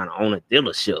 man, I'm trying to own a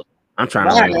dealership. I'm trying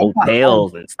to own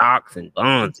hotels and stocks and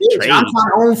bonds. And I'm trying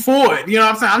to own Ford. You know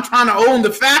what I'm saying? I'm trying to own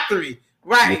the factory.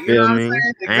 Right. You feel me?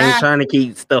 Exactly. I ain't trying to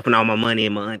keep stuffing all my money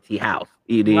in my auntie house.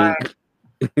 You dig?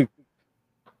 Right.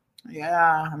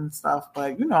 Yeah, and stuff.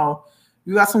 But, you know,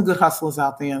 you got some good hustlers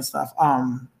out there and stuff.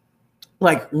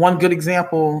 Like one good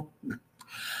example,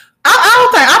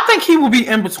 I think he will be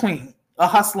in between a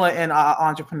hustler and an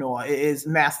entrepreneur is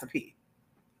Master P.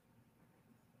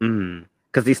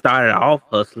 Because he started off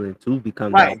hustling to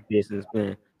become that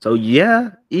businessman. So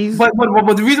yeah, he's But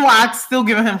the reason why I still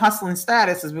giving him hustling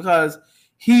status is because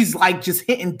he's like just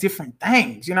hitting different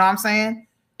things. You know what I'm saying?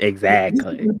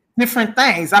 exactly. Different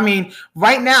things. I mean,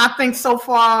 right now, I think so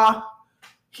far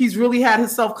he's really had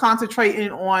himself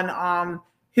concentrating on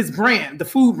his brand, the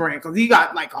food brand, because he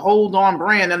got like a whole darn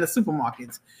brand in the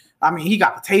supermarkets. I mean, he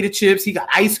got potato chips, he got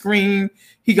ice cream,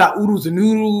 he got oodles and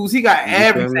noodles, he got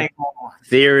everything going on.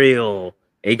 Cereal.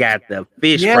 He got the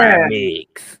fish Yeah. fry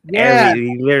mix. Yeah.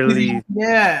 He literally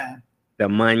Yeah. the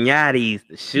manyatis,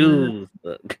 the shoes.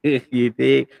 You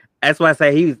dig? That's why I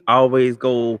say he's always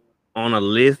go on a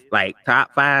list like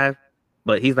top 5,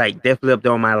 but he's like definitely up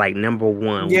there on my like number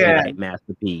 1 would be Yeah. like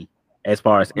Master P as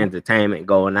far as entertainment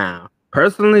go now.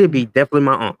 Personally, it'd be definitely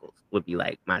my uncles would be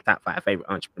like my top 5 favorite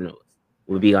entrepreneurs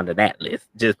would be under that list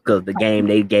just because the game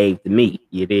they gave to me.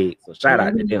 You dig? So shout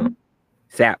out to them.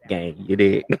 Sap game. You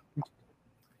dig?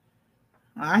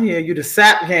 I hear you, the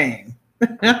sap game.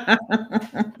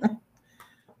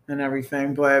 And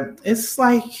everything, but it's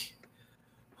like,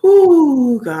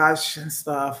 whoo, gosh, and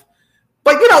stuff.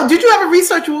 But you know, did you ever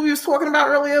research what we was talking about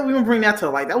earlier? We gonna bring that to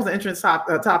light. That was an interesting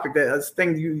topic. That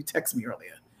thing you texted me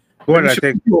earlier. What I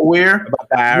think you aware about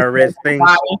the IRS thing?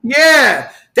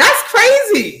 Yeah, that's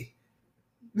crazy.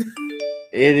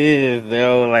 It is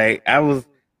though. Like I was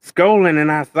scrolling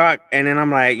and I thought, and then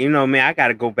I'm like, you know, man, I got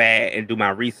to go back and do my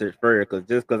research first because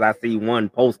just because I see one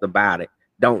post about it,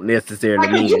 don't necessarily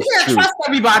mean you it's can't true. trust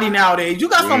everybody nowadays. You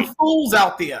got some fools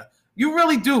out there. You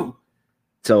really do.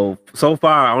 So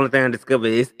far, only thing I discovered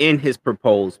is in his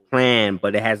proposed plan,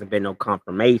 but it hasn't been no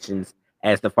confirmations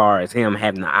as far as him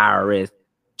having the IRS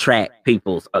track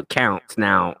people's accounts.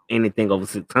 Now, anything over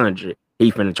 600,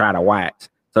 he finna try to watch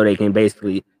so they can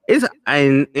basically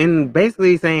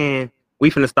basically saying we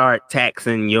finna start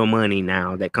taxing your money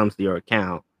now that comes to your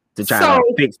account to try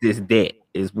to fix this debt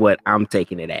is what I'm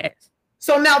taking it as.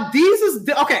 So now these is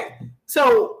okay.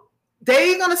 So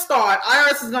they're gonna start.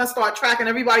 IRS is gonna start tracking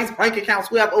everybody's bank accounts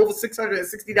who have over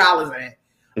 $660 in it.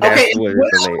 Okay, we're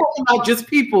not talking about just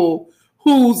people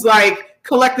who's like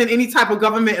collecting any type of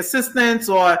government assistance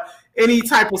or any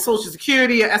type of Social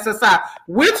Security or SSI.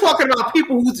 We're talking about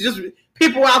people who's just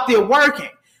people out there working.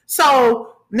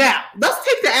 So now let's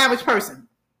take the average person,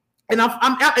 and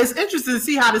it's interesting to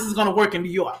see how this is going to work in New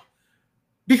York,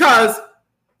 because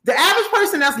the average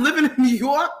person that's living in New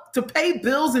York to pay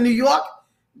bills in New York,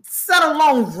 let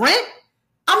alone rent.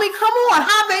 I mean, come on,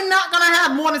 how are they not going to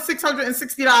have more than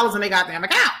 $660 in their goddamn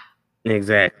account?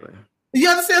 Exactly. You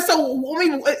understand?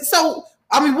 So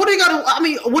I mean, what are they gonna? I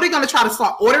mean, what are they gonna try to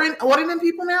start ordering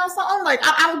people now? Or something like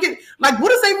I don't get. Like,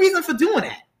 what is their reason for doing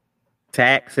that?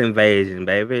 Tax invasion,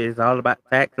 baby. It's all about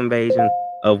tax invasion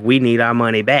of we need our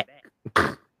money back.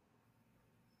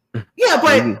 Yeah,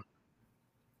 but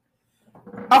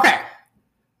okay.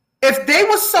 If they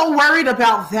were so worried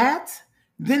about that,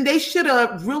 then they should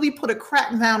have really put a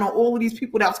crackdown on all of these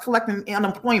people that was collecting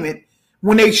unemployment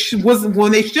when they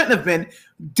shouldn't have been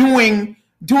during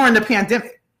the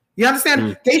pandemic. You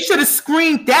understand? They should have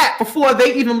screened that before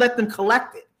they even let them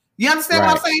collect it. You understand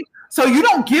what I'm saying? So you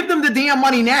don't give them the damn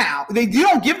money now. You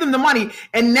don't give them the money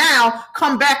and now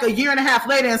come back a year and a half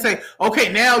later and say,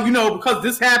 okay, now, you know, because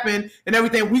this happened and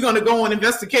everything, we're going to go and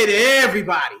investigate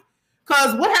everybody.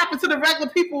 Because what happened to the regular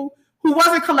people who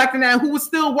wasn't collecting that and who was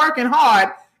still working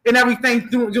hard and everything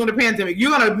during the pandemic?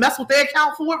 You're going to mess with their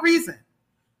account for what reason?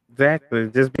 Exactly.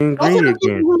 Just being greedy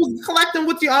again. Who was collecting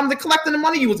with you, collecting the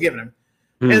money you was giving them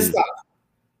and stuff.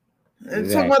 And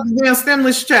talk about the damn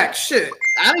stimulus check. Shit,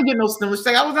 I didn't get no stimulus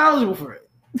check. I wasn't eligible for it.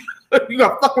 You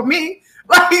gonna fuck with me?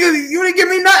 Like you didn't give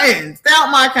me nothing. Stay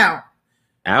out my account.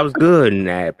 I was good, and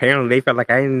apparently they felt like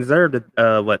I didn't deserve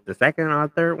the second or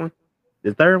third one.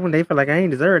 The third one, they felt like I ain't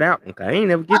deserved that one. I ain't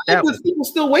never get that one. There's people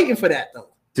still waiting for that though.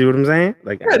 See what I'm saying?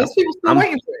 Like, yeah, there's people still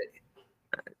waiting for it.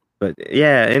 But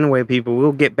yeah, anyway, people,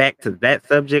 we'll get back to that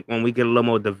subject when we get a little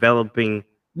more developing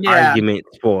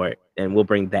arguments for it, and we'll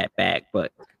bring that back.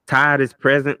 But Todd is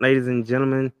present, ladies and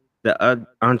gentlemen. The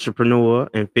entrepreneur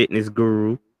and fitness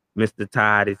guru, Mr.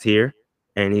 Todd, is here,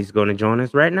 and he's going to join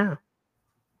us right now.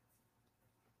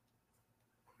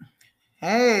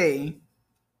 Hey.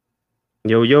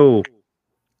 Yo.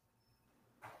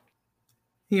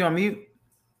 He on mute?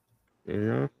 You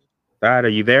know, Todd, are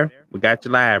you there? We got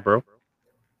you live, bro.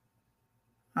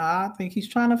 I think he's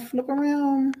trying to flip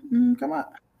around. Come on.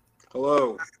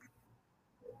 Hello.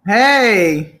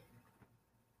 Hey.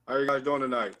 How are you guys doing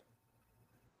tonight?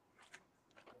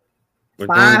 We're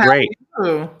doing great.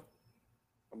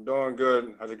 I'm doing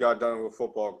good. I just got done with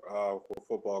football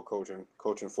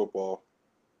coaching football.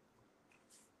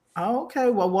 Okay,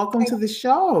 well, welcome to the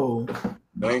show.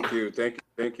 Thank you.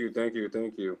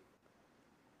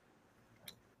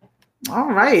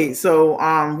 All right.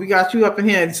 So we got you up in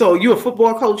here. So you a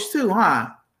football coach too, huh?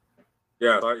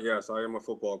 Yes, I am a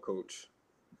football coach.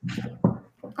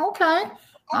 Okay.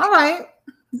 All right.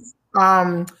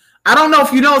 I don't know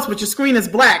if you noticed, but your screen is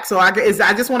black. So I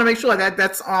just want to make sure that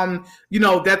that's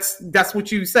that's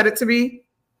what you set it to be.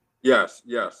 Yes.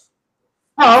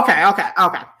 Oh, okay.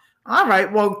 All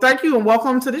right. Well, thank you and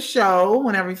welcome to the show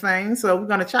and everything. So we're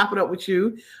gonna chop it up with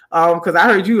you, because I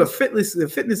heard you a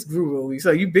fitness guru.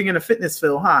 So you big in the fitness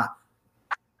field, huh?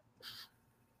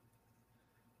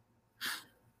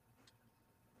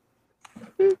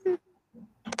 Can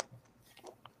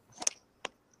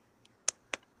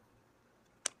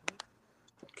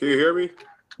you hear me?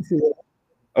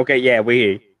 Okay, yeah, we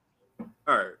hear you.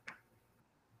 All right.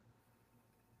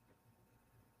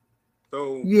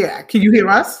 So Yeah. Can you hear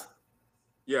us?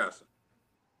 yes.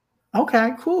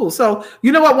 Okay, cool. So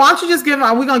you know what? Why don't you just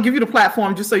we're gonna give you the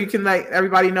platform just so you can let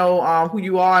everybody know who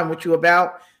you are and what you're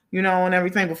about, and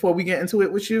everything before we get into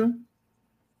it with you.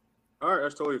 All right,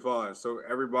 that's totally fine. So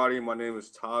everybody, my name is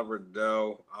Todd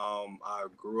Riddell. I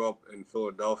grew up in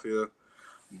Philadelphia,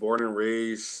 born and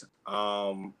raised.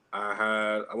 I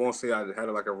won't say I had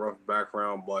like a rough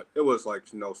background, but it was like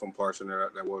some parts in there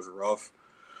that was rough.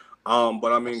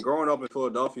 But I mean, growing up in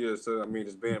Philadelphia, so I mean,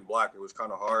 just being black, it was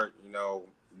kind of hard.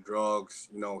 Drugs,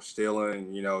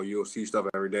 stealing. You'll see stuff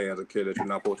every day as a kid that you're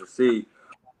not supposed to see.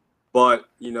 But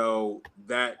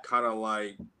that kind of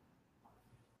like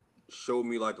showed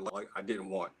me like I didn't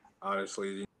want,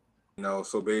 honestly.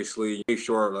 So basically, make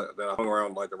sure that I hung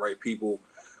around like the right people.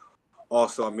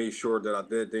 Also, I made sure that I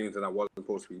did things that I wasn't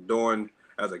supposed to be doing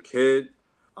as a kid.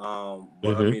 But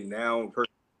I mean, now,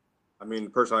 the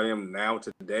person I am now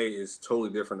today is totally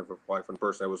different from the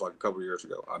person that was like a couple of years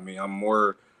ago. I mean, I'm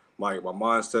more, my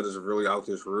mindset is really out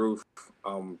this roof.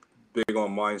 I'm big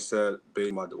on mindset,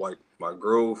 big on my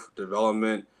growth,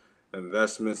 development,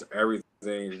 investments,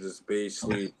 everything is just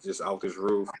basically just out this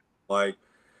roof. Like,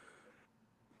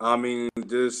 I mean,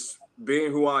 just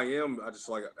being who I am, I just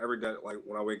like every day, like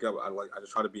when I wake up, I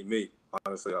just try to be me.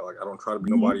 Honestly, I don't try to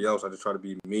be nobody else. I just try to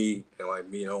be me and like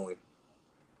me only.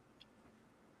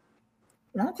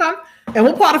 Okay. And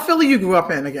what part of Philly you grew up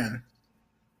in again?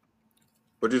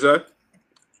 What'd you say?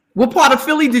 What part of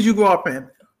Philly did you grow up in?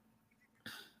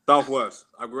 Southwest.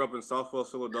 I grew up in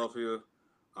Southwest Philadelphia.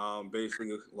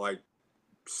 Basically like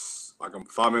I'm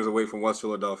 5 minutes away from West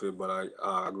Philadelphia, but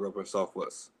I grew up in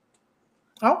Southwest.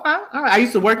 Okay. All right. I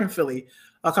used to work in Philly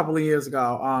a couple of years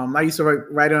ago. I used to work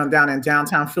right on down in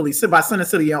downtown Philly, sit by Center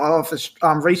City off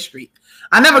of Race Street.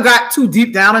 I never got too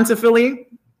deep down into Philly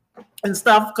and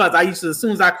stuff because I used to, as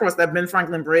soon as I crossed that Ben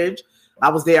Franklin Bridge, I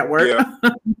was there at work. Yeah.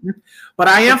 But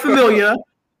I am familiar.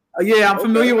 I'm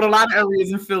familiar with a lot of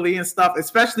areas in Philly and stuff,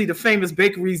 especially the famous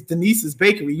bakeries, Denise's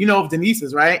Bakery. You know of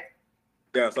Denise's, right?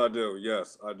 Yes, I do.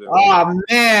 Yes, I do. Oh,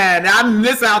 man. I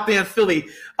miss out there in Philly.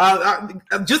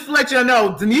 Just to let you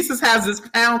know, Denise's has this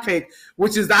pound cake,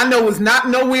 which I know is not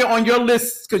nowhere on your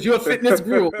list because you're a fitness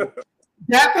guru.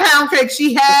 That pound cake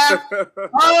she had,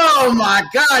 oh, my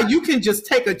God. You can just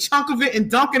take a chunk of it and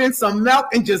dunk it in some milk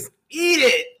and just eat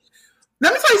it.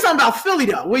 Let me tell you something about Philly,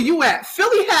 though. Where you at?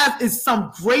 Philly is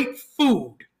some great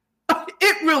food.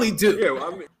 It really do. Yeah,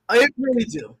 well, I mean, it really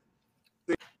do.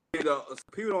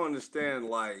 People don't understand,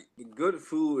 like, good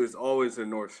food is always in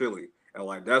North Philly. And,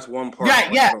 like, that's one part I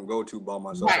don't go to by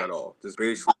myself at all. Just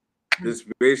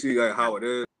basically like how it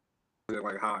is, and,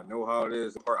 like, how I know how it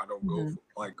is. The part I don't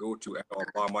go to at all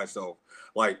by myself.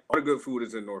 Like, all the good food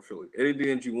is in North Philly.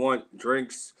 Anything that you want,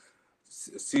 drinks,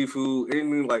 seafood,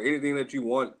 anything that you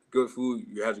want, good food,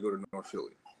 you have to go to North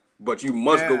Philly. But you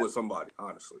must go with somebody,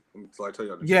 honestly. So I tell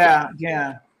you.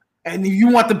 Yeah. And if you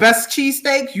want the best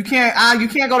cheesesteak, you can't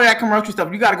go to that commercial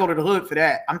stuff. You got to go to the hood for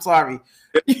that. I'm sorry.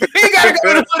 You got to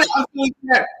go to the hood.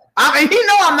 I mean, he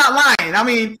know I'm not lying. I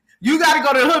mean, you got to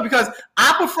go to the hood because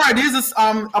I prefer. There's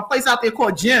a place out there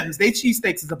called Jim's. They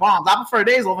cheesesteaks is the bombs. I prefer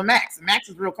theirs over Max. Max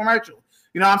is real commercial.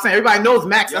 You know what I'm saying? Everybody knows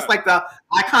Max. Yeah. That's like the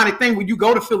iconic thing when you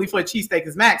go to Philly for a cheesesteak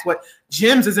is Max. But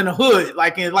Jim's is in the hood,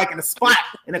 like in a spot,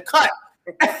 in a cut.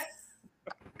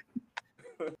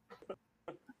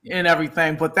 And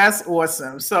everything, but that's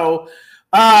awesome. So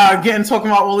talking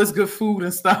about all this good food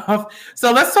and stuff.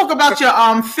 So let's talk about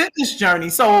your fitness journey.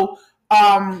 So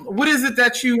what is it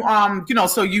that you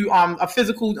so you a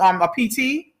physical a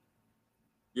PT?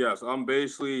 Yes, I'm a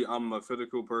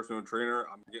physical personal trainer.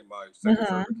 I'm getting my second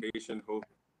certification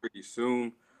hopefully pretty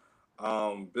soon.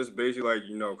 This basically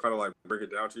kind of like break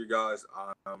it down to you guys.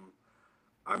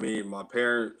 I mean, my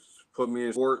parents put me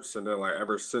in sports, and then like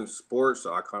ever since sports,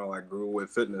 I kind of like grew with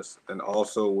fitness, and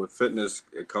also with fitness,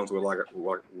 it comes with like a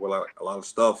lot of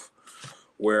stuff.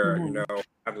 where I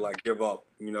have to like give up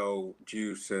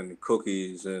juice and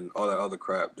cookies and all that other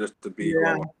crap just to be who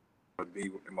I want to be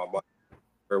in my body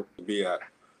or to be at.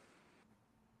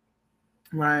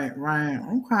 Right.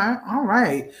 Okay. All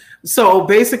right. So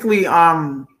basically,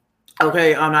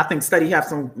 okay, I think Steady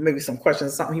have maybe some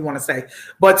questions, something he want to say.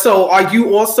 But so are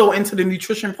you also into the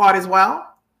nutrition part as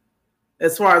well?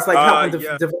 As far as like helping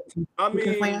develop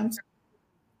plans?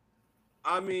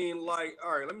 I mean, like,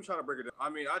 all right, let me try to break it down. I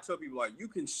mean, I tell people like you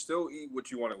can still eat what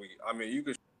you want to eat. I mean, you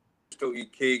can still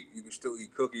eat cake, you can still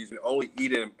eat cookies, and only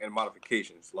eat it in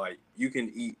modifications. Like you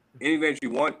can eat anything that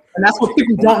you want. And that's what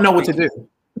people don't know what to do.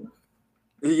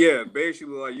 Yeah,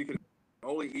 basically, like you can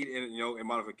only eat in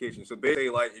modifications. So basically,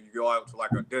 like if you go out to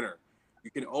like a dinner, you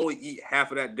can only eat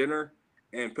half of that dinner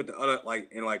and put the other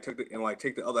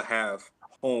take the other half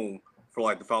home for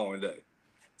like the following day.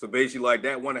 So basically, like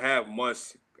that one half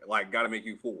must got to make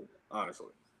you full, honestly.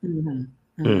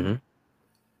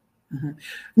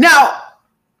 Now,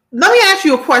 let me ask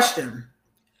you a question.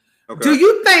 Okay. Do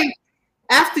you think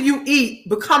after you eat,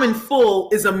 becoming full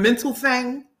is a mental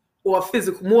thing or a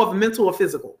physical, more of a mental or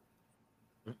physical?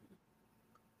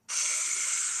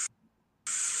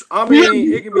 I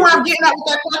mean, it can be. I'm getting at with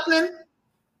that question.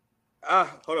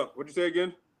 Hold up. What'd you say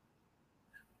again?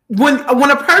 When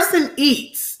a person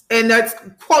eats, and that's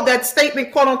that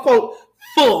statement, quote unquote,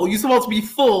 full, you're supposed to be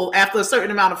full after a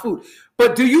certain amount of food.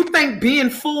 But do you think being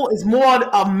full is more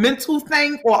a mental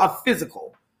thing or a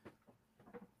physical?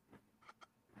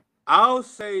 I'll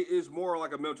say it's more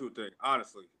like a mental thing,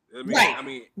 honestly.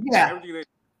 Everything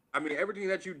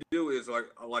that you do is like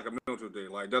a mental thing.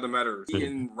 Like, doesn't matter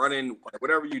eating, running,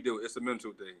 whatever you do, it's a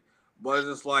mental thing. But it's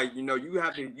just like you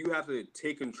have to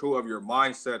take control of your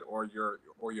mindset or your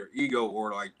ego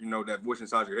or that voice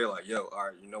inside your head. Like, yo, all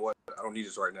right, you know what? I don't need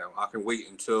this right now. I can wait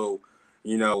until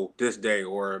this day,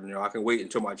 or I can wait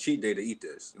until my cheat day to eat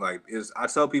this. I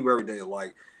tell people every day,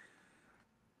 like,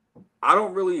 I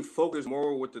don't really focus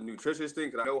more with the nutritious thing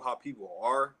because I know how people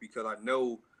are, because I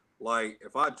know like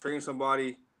if I train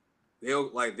somebody,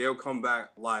 they'll come back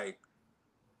like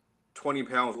 20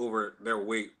 pounds over their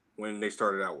weight when they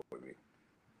started out with me.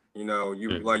 You're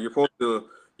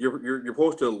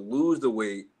supposed to lose the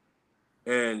weight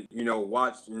and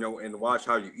watch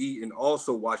how you eat, and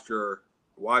also watch your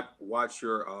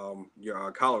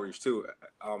calories too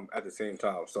at the same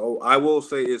time. So I will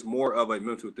say it's more of a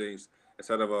mental thing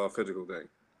instead of a physical thing.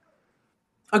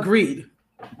 Agreed.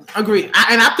 I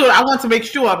want to make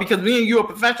sure, because me and you are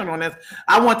professional on this,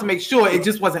 I want to make sure it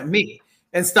just wasn't me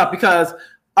and stuff, because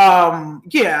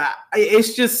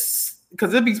it's just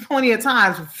because there'll be plenty of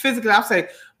times physically I'll say,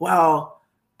 well,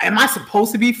 am I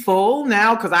supposed to be full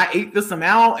now because I ate this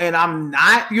amount and I'm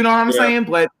not, you know what I'm saying?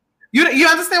 But you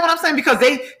understand what I'm saying? Because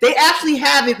they actually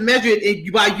have it measured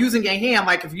by using your hand.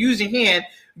 Like if you use your hand,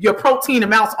 your protein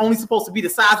amount's only supposed to be the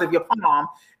size of your palm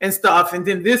and stuff, and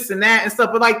then this and that and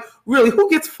stuff. But like, really, who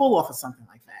gets full off of something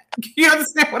like that? You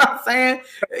understand what I'm saying?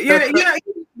 You get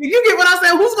what I'm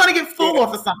saying? Who's going to get full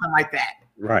off of something like that?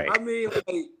 Right. I mean,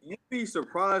 like, you'd be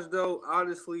surprised though.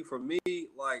 Honestly, for me,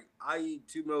 like I eat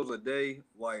 2 meals a day.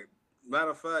 Like,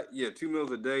 matter of fact, 2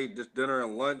 meals a day, just dinner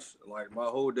and lunch. Like my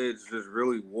whole day is just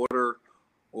really water,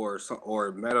 or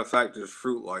matter of fact, just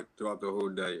fruit. Like throughout the whole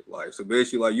day. Like, so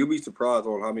basically, like you'll be surprised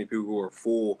on how many people who are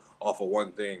full off of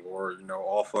one thing, or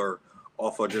off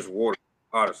of just water.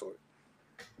 Honestly.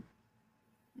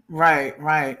 Right.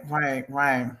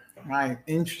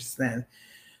 Interesting.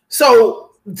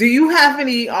 So, do you have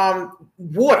any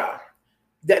water?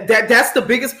 That's the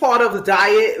biggest part of the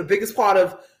diet, the biggest part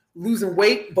of losing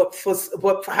weight. But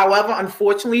however,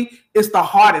 unfortunately, it's the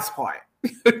hardest part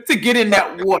to get in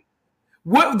that water.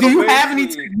 What do you have any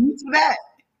techniques for that?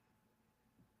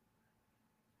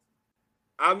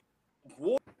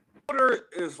 Water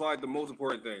is like the most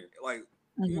important thing. Like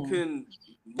you can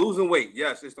losing weight,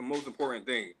 yes, it's the most important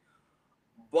thing.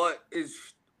 But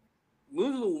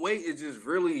losing weight is just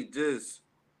really just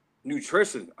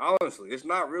nutrition. Honestly, it's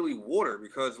not really water,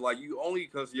 because like you're only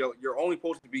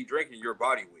supposed to be drinking your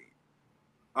body weight.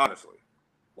 Honestly,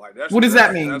 like that's what does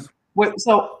that mean? Wait,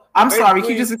 so I'm sorry.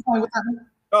 Can you just explain what that means?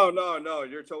 No,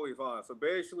 you're totally fine. So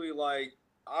basically, like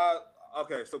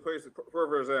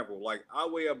for example, like I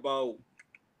weigh about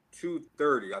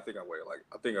 230. I think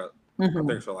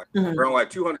so. Like around like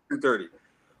 200, 230.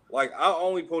 Like I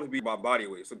only supposed to be my body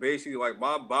weight. So basically, like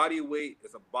my body weight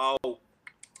is about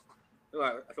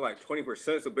I feel like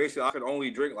 20%. So basically, I could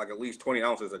only drink like at least 20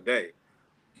 ounces a day.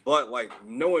 But like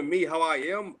knowing me how I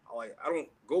am, like I don't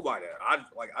go by that.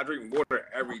 I drink water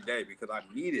every day because I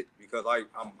need it, because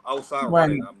I'm outside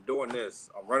running, I'm doing this,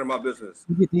 I'm running my business,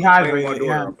 you get dehydrated,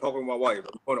 I'm talking with my wife,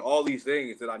 I'm doing all these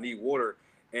things that I need water.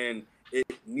 and it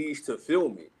needs to fill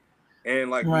me.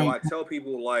 And like you know, I tell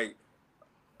people like,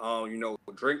 you know,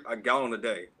 drink a gallon a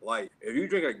day. Like if you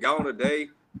drink a gallon a day,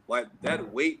 like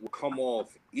that weight will come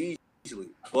off easily.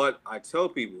 But I tell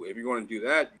people if you're going to do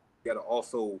that, you got to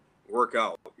also work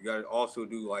out. You got to also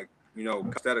do like, you know,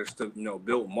 calisthenics to, you know,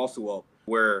 build muscle up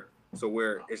where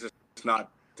it's just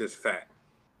not just fat,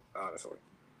 honestly.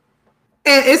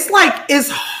 And it's like, it's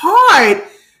hard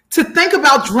to think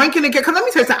about drinking again. Because let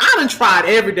me tell you something, I done tried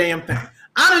every damn thing.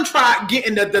 I done tried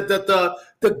getting the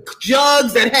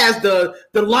jugs that has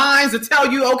the lines to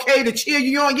tell you, okay, to cheer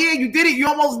you on. Yeah, you did it. You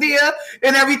almost there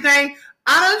and everything.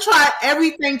 I done tried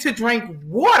everything to drink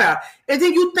water. And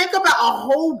then you think about a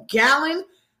whole gallon.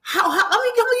 How many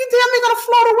you damn near gonna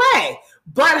float away?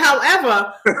 But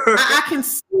however, I can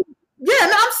see, yeah,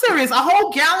 no, I'm serious. A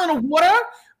whole gallon of water.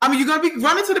 I mean, you're gonna be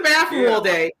running to the bathroom all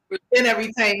day and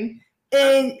everything.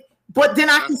 But then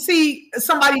I can see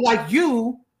somebody like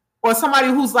you or somebody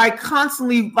who's like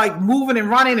constantly like moving and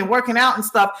running and working out and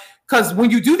stuff. Because when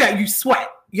you do that, you sweat.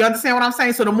 You understand what I'm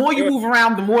saying? So the more you move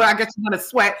around, the more I guess you're gonna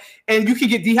sweat, and you can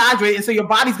get dehydrated, and so your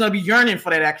body's gonna be yearning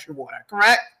for that extra water.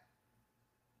 Correct?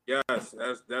 Yes,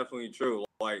 that's definitely true.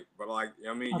 Like, but like,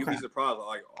 I mean, you'd be surprised.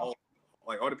 Like all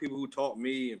the people who taught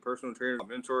me and personal trainers,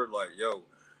 mentored, like, yo,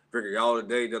 drink a gallon a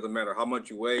day. Doesn't matter how much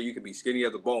you weigh. You can be skinny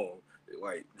as a bone.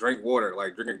 Like, drink water.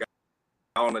 Like, drink a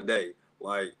gallon a day.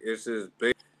 Like, it's just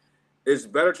big. It's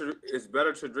better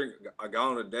to drink a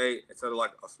gallon a day instead of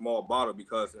like a small bottle,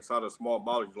 because inside a small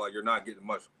bottle, you're not getting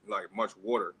much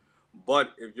water.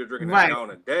 But if you're drinking a gallon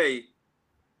a day,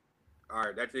 all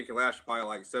right, that thing can last probably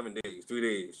like 7 days, 3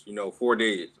 days, 4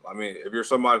 days. I mean, if you're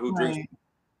somebody who drinks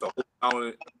the whole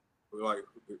gallon, like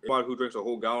somebody who drinks a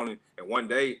whole gallon in 1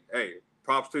 day, hey,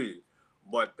 props to you.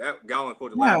 But that gallon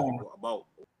could last about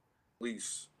at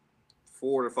least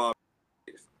 4 to 5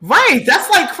 days. Right, that's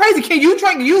like crazy. Can you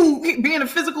drink? You being a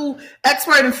physical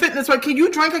expert in fitness, right? Can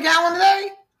you drink a gallon a day?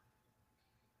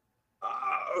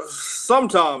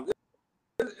 Sometimes,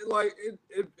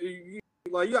 you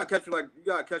gotta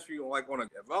catch me like on a.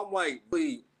 If I'm like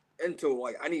really into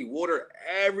like I need water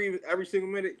every single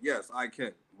minute, yes, I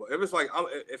can. But if it's like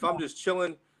if I'm just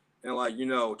chilling and like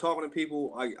talking to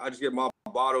people, I just get my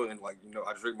bottle and like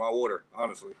I just drink my water.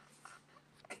 Honestly.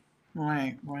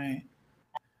 Right.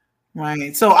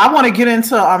 So I want to get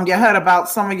into your head about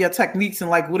some of your techniques and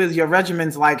like what is your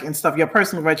regimens like and stuff, your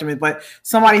personal regimen. But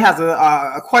somebody has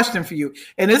a question for you,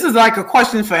 and this is like a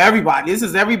question for everybody. This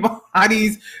is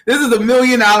everybody's. This is $1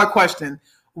 million question.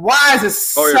 Why is it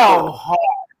so hard?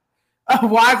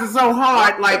 Why is it so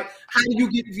hard? Like, how do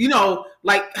you get?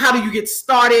 How do you get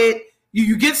started?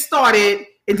 You get started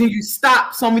and then you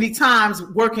stop so many times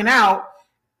working out,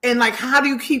 and like, how do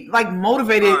you keep like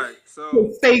motivated?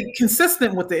 To stay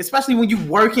consistent with it, especially when you're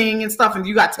working and stuff, and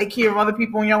you got to take care of other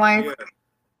people in your life. Yeah.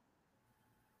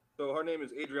 So her name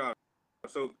is Adriana.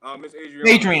 So Miss Adriana.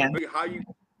 Adrian.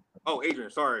 Adrian.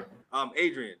 Sorry,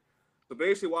 Adrian. So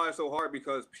basically, why it's so hard,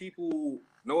 because people,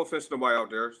 no offense to nobody out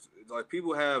there, like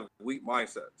people have weak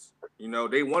mindsets.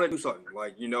 They want to do something.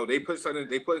 Like they put something.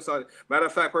 Matter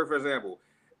of fact, for example,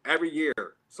 every year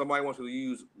somebody wants to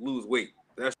lose weight.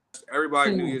 That's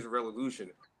everybody's New Year's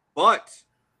resolution, but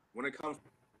when it comes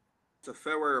to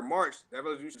February or March, that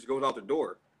resolution just goes out the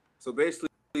door. So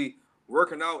basically,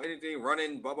 working out, anything,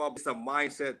 running, blah, blah, blah, it's a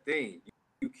mindset thing.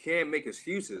 You can't make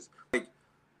excuses. Like,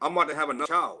 I'm about to have another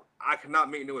child. I cannot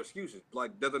make no excuses.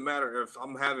 Like, doesn't matter if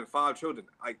I'm having 5 children.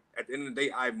 At the end of the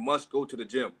day, I must go to the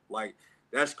gym. Like,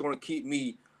 that's going to keep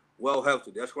me well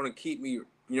healthy. That's going to keep me,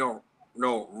 run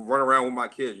around with my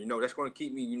kids. That's going to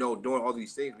keep me, doing all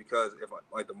these things, because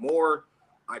the more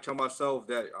I tell myself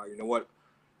that, what,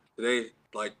 today's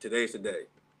the day.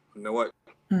 You know what?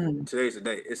 Today's the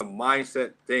day. It's a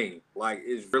mindset thing. Like,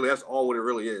 that's all what it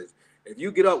really is. If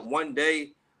you get up one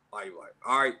day, like,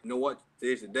 all right, you know what?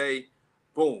 Today's the day.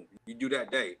 Boom. You do that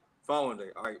day. Following day.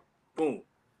 All right. Boom.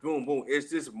 Boom. Boom.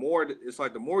 It's just more. It's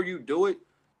like the more you do it,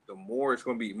 the more it's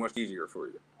going to be much easier for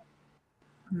you.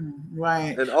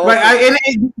 Right. And also,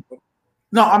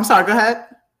 no, I'm sorry. Go ahead.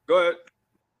 Go ahead.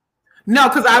 No,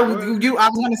 because I was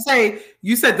going to say,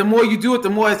 you said the more you do it, the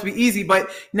more it's be easy.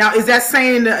 But now, is that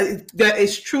saying that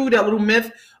it's true, that little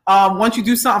myth? Once you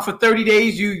do something for 30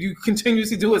 days, you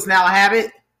continuously do it, it's now a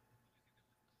habit?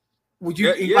 Would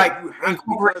you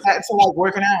incorporate that to like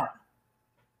working out?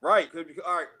 Right.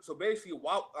 All right. So basically,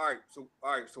 So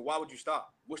why would you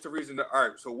stop? What's the reason that? All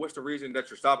right. So what's the reason that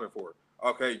you're stopping for?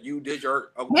 Okay, you did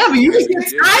your. Yeah, but you just get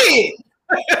tired.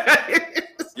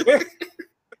 Yeah.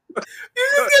 You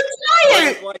just get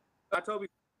tired. Like I tell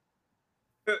people,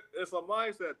 it's a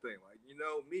mindset thing. Like,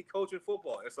 me coaching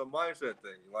football, it's a mindset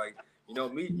thing. Like,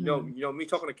 me, me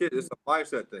talking to kids, it's a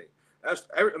mindset thing. That's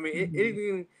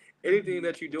anything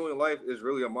that you do in life is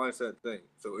really a mindset thing.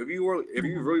 So if you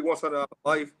really want something out of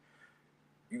life,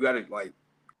 you gotta like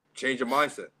change your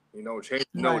mindset. Change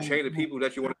the people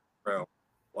that you want to be around.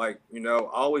 Like, I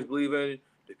always believe in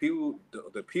the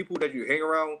people that you hang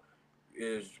around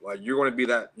is like you're going to be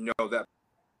that that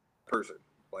person.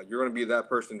 Like you're going to be that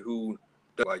person who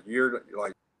like you're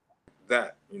like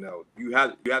that. You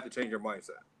have to change your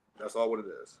mindset. That's all what it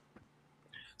is.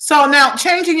 So now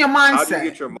changing your mindset. How do you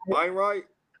get your mind right?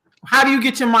 How do you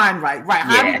get your mind right? Right.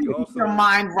 How do you get your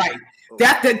mind right?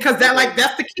 That's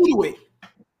the key to it.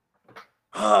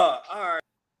 All right.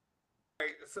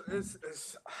 So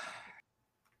it's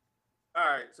all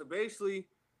right. So basically,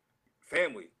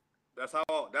 family. That's how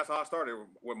I started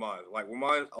with mine. Like with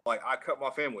mine, like I cut my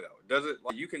family out. Does it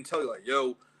like you can tell like,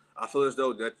 yo, I feel as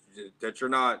though that you're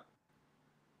not,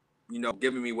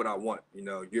 giving me what I want.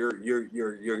 You're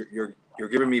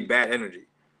giving me bad energy.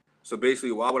 So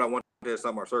basically, why would I want that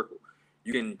inside my circle?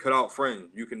 You can cut out friends.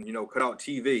 You can, cut out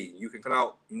TV. You can cut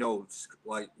out, being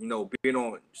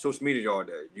on social media all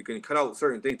day. You can cut out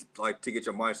certain things like to get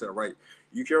your mindset right.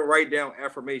 You can write down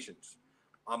affirmations.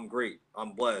 I'm great.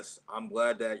 I'm blessed. I'm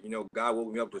glad that, God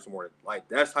woke me up this morning. Like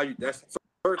that's certain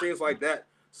things like that.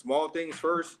 Small things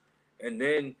first. And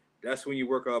then that's when you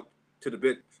work up to the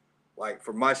big. Like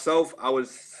for myself, I'm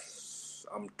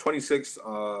 26.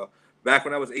 Back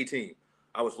when I was 18,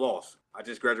 I was lost. I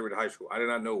just graduated high school. I did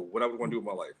not know what I was going to do with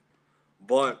my life.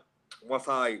 But once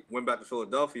I went back to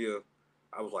Philadelphia,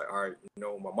 I was like, all right,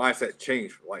 my mindset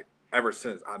changed. Like ever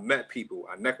since I met people,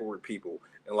 I networked with people,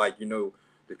 and like the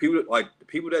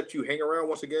people that you hang around.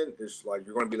 Once again, is like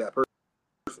you're going to be that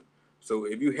person. So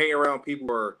if you hang around people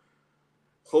who are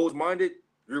closed-minded,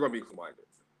 you're going to be closed-minded.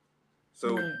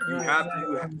 So you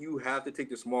have to take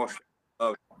the small step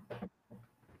of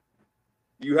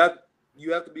you have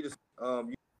to be the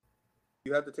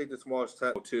you have to take the small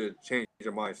step to change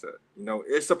your mindset.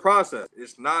 It's a process.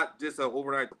 It's not just an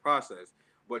overnight process,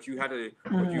 but you have to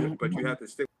you have to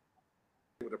stick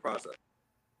with the process.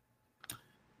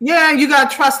 Yeah, you gotta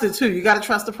trust it too. You gotta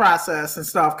trust the process and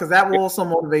stuff because that will also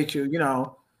motivate you,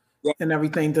 and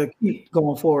everything to keep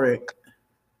going forward.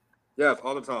 Yes,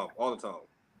 all the time.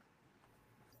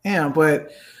 Yeah,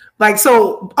 but like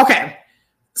okay.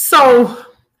 So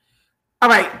all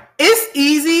right, it's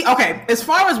easy. Okay, as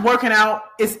far as working out,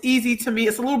 it's easy to me.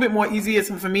 It's a little bit more easier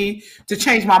for me to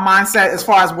change my mindset as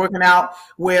far as working out.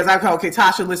 Whereas I go, okay,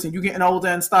 Tasha, listen, you're getting older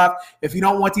and stuff. If you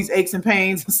don't want these aches and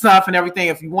pains and stuff and everything,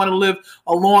 if you want to live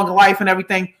a long life and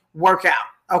everything, work out.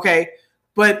 Okay,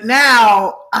 but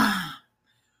now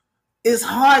it's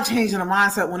hard changing the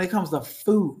mindset when it comes to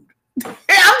food. I'm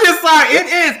just sorry, it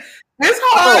is. It's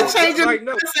hard changing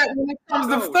the mindset when it comes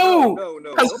to food.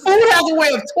 Because food has a way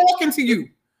of talking to you.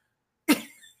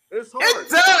 It's hard. It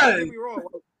does. Don't get me wrong.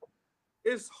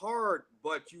 It's hard,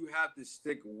 but you have to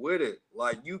stick with it.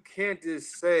 Like you can't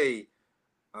just say,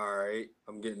 all right,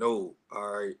 I'm getting old.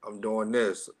 All right, I'm doing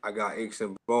this. I got aches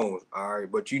and bones. All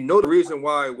right. But the reason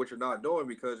why what you're not doing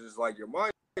because it's like your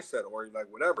mindset or like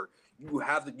whatever. You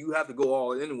have to go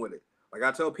all in with it. Like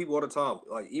I tell people all the time,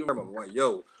 like even I'm like,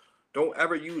 yo, don't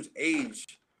ever use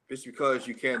age just because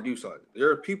you can't do something. There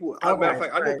are people. Matter of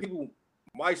fact, I know people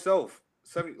myself,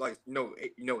 70,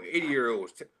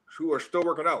 80-year-olds who are still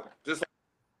working out, just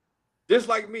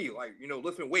like me, like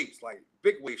lifting weights, like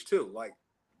big weights too. Like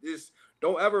this,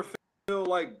 don't ever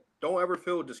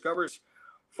feel discouraged.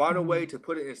 Find a way to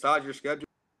put it inside your schedule.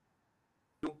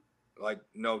 Like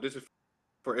this is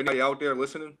for anybody out there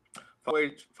listening.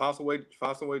 Find some way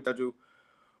to do.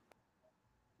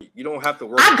 You don't have to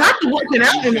work. I got to working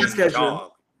out in my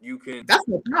schedule. You can. That's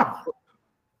no problem.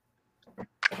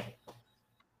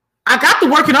 I got the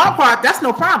working out part. That's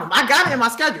no problem. I got it in my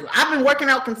schedule. I've been working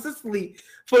out consistently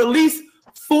for at least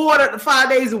 4 to 5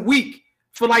 days a week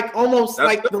for like almost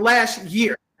the last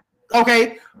year.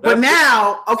 Okay, but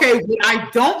now, what I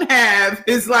don't have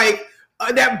is like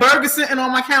that burger sitting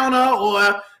on my counter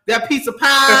or that pizza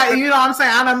pie. You know what I'm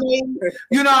saying? I mean,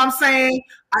 you know what I'm saying?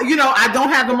 I don't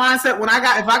have the mindset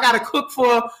if I got to cook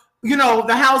for,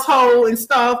 the household and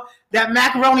stuff, that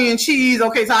macaroni and cheese.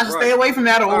 Okay, so I should stay away from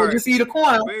that or just eat a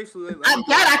corner.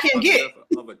 I can't get.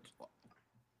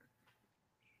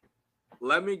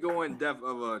 Let me go in depth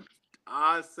of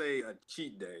I say a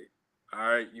cheat day. All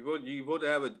right, you supposed to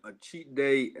have a cheat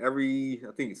day every,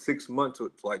 I think 6 months to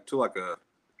like a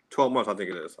 12 months. I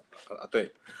think it is. I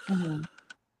think. Mm-hmm.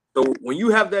 So when you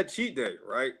have that cheat day,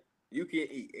 right, you can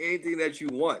eat anything that you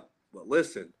want. But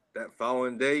listen, that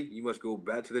following day, you must go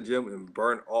back to the gym and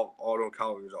burn all those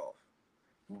calories off.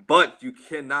 But you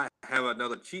cannot have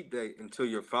another cheat day until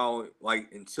you're following, like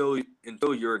until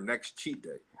your next cheat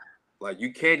day. Like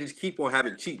you can't just keep on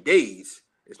having cheat days.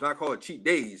 It's not called cheat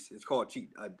days. It's called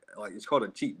it's called a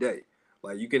cheat day.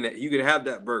 Like you can have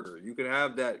that burger, you can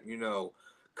have that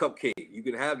cupcake, you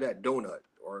can have that donut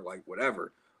or like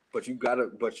whatever. But you gotta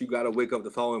wake up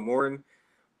the following morning,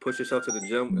 push yourself to the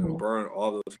gym, and burn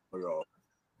all those calories off.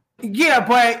 Yeah,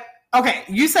 but okay,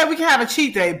 you said we can have a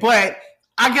cheat day, but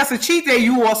I guess a cheat day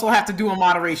you also have to do in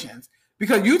moderations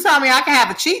because you tell me I can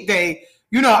have a cheat day.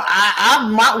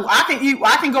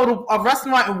 I can go to a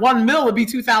restaurant and one meal would be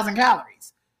 2,000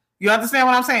 calories. You understand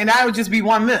what I'm saying? That would just be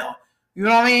one meal. You know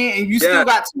what I mean? And you still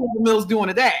got 2 other meals doing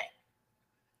a day.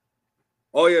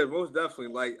 Oh yeah, most definitely.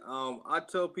 Like I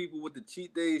tell people with the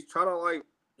cheat days, try to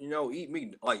eat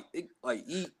meat, eat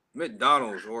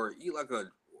McDonald's or eat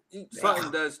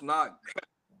something that's not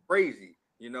crazy.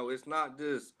 It's not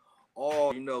just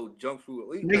all junk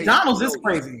food. McDonald's is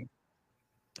crazy.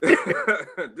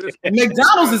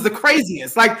 McDonald's is the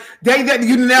craziest. Like if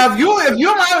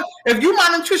you're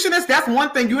my nutritionist, that's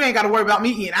one thing you ain't got to worry about me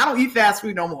eating. I don't eat fast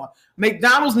food no more.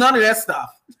 McDonald's, none of that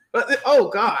stuff. Oh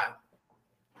God.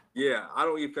 Yeah, I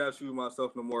don't eat fast food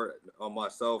myself no more. I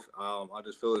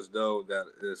just feel as though that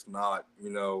it's not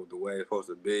the way it's supposed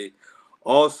to be.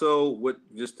 Also, with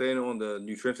just staying on the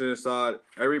nutritionist side,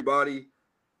 I'm letting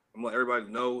everybody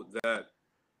know that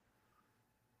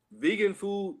vegan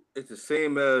food is the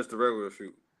same as the regular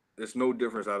food. There's no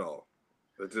difference at all.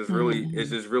 It's just really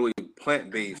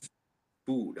plant-based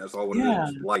food. That's all it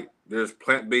is. Like there's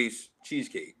plant-based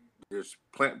cheesecake. There's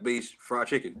plant-based fried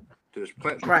chicken. There's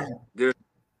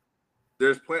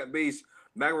there's plant-based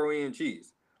macaroni and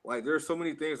cheese. Like there's so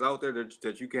many things out there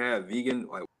that you can have vegan,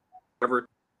 like whatever,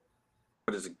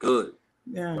 but it's good.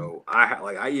 Yeah. So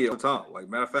I eat it all the time. Like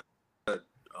matter of fact,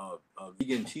 a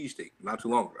vegan cheesesteak not too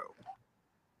long ago.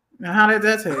 Now, how did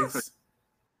that taste?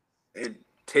 It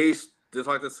tastes just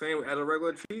like the same as a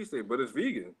regular cheesesteak, but it's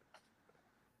vegan.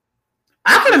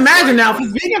 I can imagine now if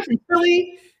it's vegan from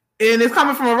Philly and it's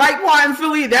coming from a right part in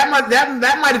Philly, that might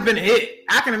have been a hit.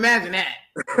 I can imagine that.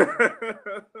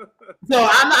 So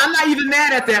I'm not even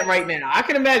mad at that right now. I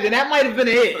can imagine that might have been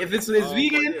a hit if it's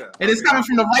vegan and it's coming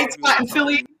from the right spot in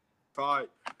Philly. Try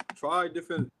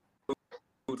different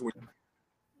foods.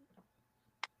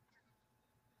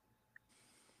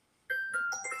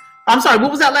 I'm sorry, what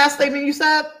was that last statement you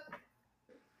said?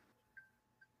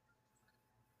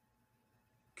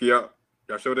 Yeah,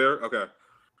 y'all still there? Okay.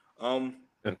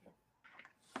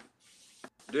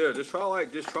 Yeah, just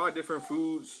try different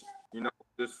foods.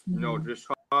 Just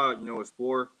try.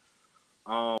 Explore.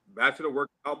 Back to the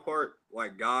workout part.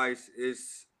 Like guys, it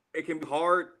can be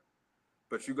hard,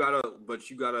 but you gotta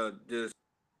just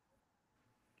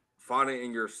find it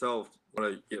in yourself.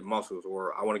 Want to get muscles,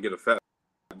 or I want to get a fat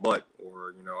butt,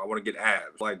 or I want to get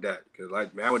abs like that. Because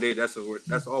like nowadays, that's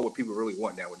all what people really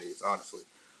want nowadays. Honestly,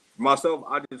 for myself,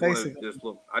 I just want to just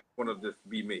look. I want to just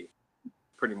be me,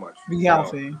 pretty much. Be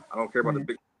healthy. I don't care about the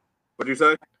big. What'd you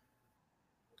say?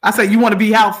 I said you want to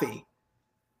be healthy.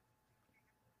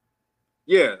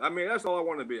 Yeah, I mean that's all I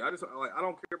want to be. I don't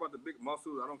care about the big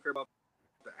muscles. I don't care about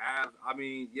the abs. I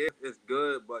mean, yeah, it's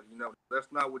good, but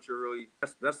that's not what you're really.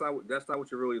 That's not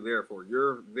what you're really there for.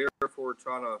 You're there for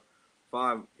trying to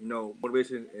find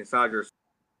motivation inside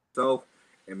yourself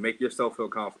and make yourself feel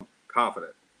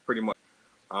confident. Pretty much.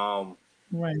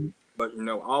 Right. But I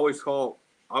always call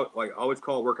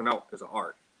working out as an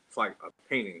art. It's like a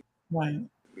painting. Right.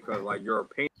 Because like you're a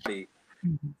painting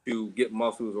to get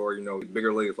muscles or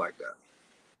bigger legs like that.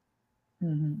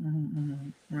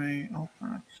 Right.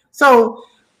 Okay. So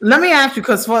let me ask you,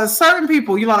 because for certain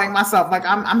people, like myself, like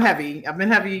I'm heavy. I've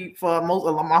been heavy for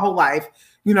my whole life.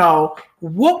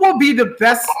 What would be the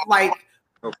best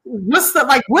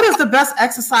what is the best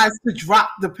exercise to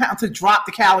drop the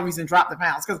calories and drop the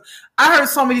pounds? Because I heard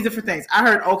so many different things. I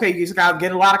heard, okay, you just gotta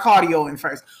get a lot of cardio in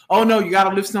first. Oh no, you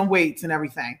gotta lift some weights and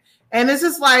everything. And it's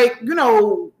just like,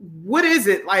 what is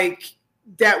it like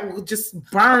that will just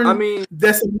burn? I mean,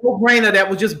 that's a no-brainer that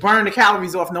will just burn the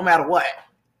calories off no matter what.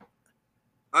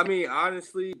 I mean,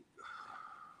 honestly,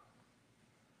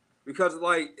 because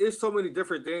like it's so many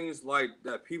different things like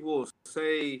that people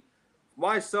say.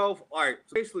 Myself, like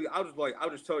basically, I'll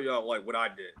just tell y'all like what I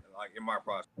did, like in my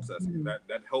process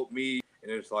that helped me, and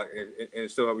it's like and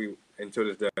it still helped me until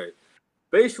this day.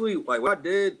 Basically, like what I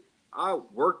did, I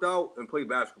worked out and played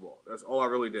basketball. That's all I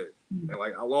really did, and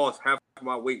like I lost half of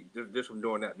my weight just from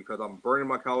doing that because I'm burning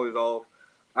my calories off.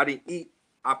 I didn't eat.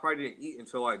 I probably didn't eat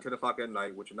until like 10 o'clock at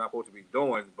night, which you're not supposed to be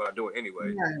doing, but I do it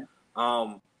anyway.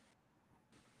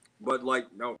 But like,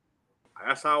 no,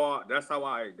 that's how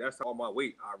my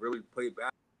weight. I really played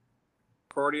back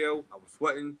cardio. I was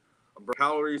sweating. I burned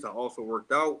calories. I also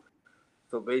worked out.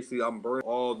 So basically, I'm burning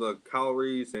all the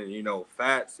calories and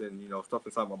fats and stuff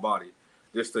inside my body,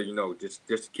 just to just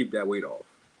to keep that weight off.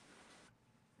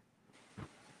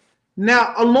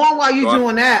 Now, along while you're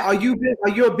doing that, are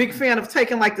you a big fan of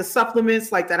taking like the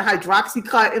supplements, like that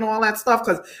hydroxycut and all that stuff?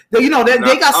 Because they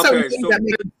got certain things that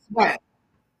make you sweat.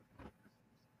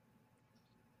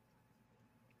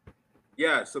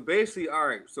 Yeah. So basically, all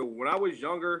right. So when I was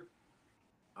younger,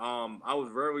 I was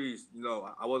very,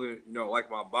 I wasn't, like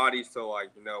my body. So like,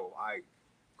 I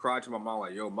cried to my mom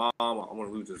like, "Yo, mom, I want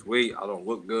to lose this weight. I don't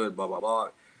look good." Blah blah blah.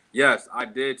 Yes, I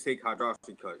did take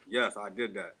hydroxycut. Yes, I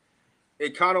did that.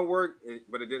 It kind of worked,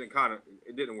 but it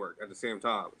didn't work at the same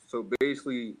time. So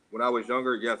basically, when I was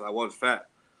younger, yes, I was fat,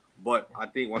 but I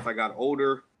think once I got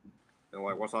older, and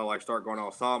like once I like start going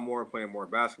outside more, playing more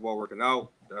basketball, working out,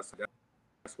 that's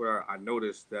where I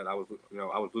noticed that I was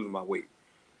losing my weight.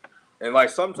 And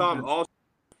like sometimes also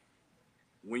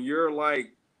when you're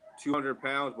like 200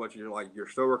 pounds, but you're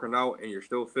still working out and you're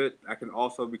still fit, that can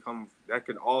also come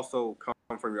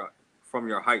from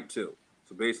your height too.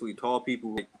 So basically, tall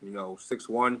people,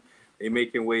 6'1", they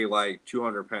can weigh like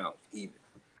 200 pounds even.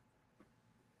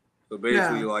 So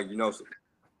basically,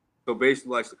 so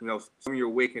basically, some of your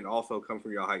weight can also come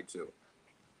from your height too.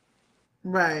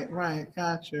 Right.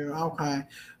 Got you. Okay.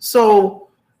 So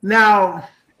now,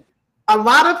 a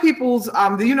lot of people's, there's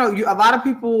a lot of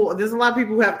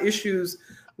people who have issues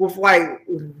with like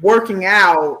working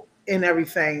out and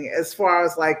everything, as far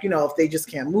as like, if they just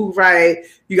can't move right.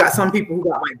 You got some people who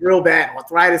got like real bad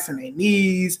arthritis in their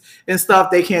knees and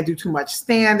stuff. They can't do too much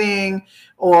standing,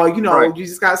 or Right. you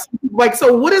just got like.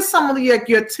 So, what is some of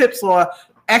your tips or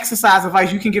exercise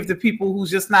advice you can give to people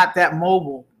who's just not that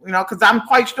mobile? Because I'm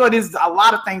quite sure there's a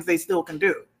lot of things they still can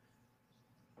do.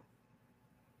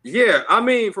 Yeah, I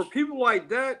mean, for people like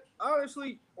that,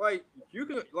 honestly, like you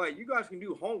guys can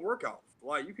do home workouts.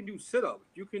 Like you can do sit-ups,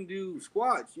 you can do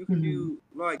squats, you can do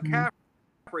like calf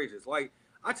raises. Like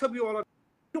I tell people all the time,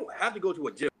 you don't have to go to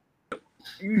a gym.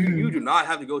 You do not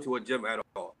have to go to a gym at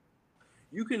all.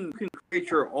 You can create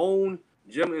your own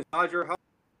gym inside your house,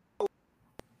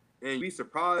 and you'll be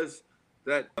surprised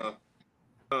that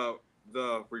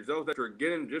the results that you're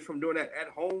getting just from doing that at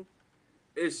home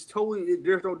is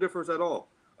there's no difference at all.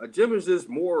 A gym is just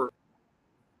more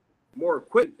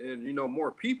equipment and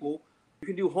more people. You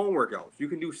can do home workouts. You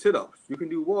can do sit-ups. You can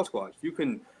do wall squats. You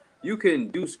can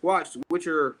do squats with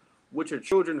your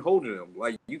children holding them.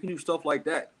 Like you can do stuff like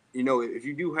that. If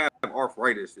you do have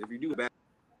arthritis, if you do have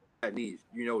bad knees,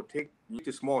 take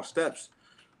the small steps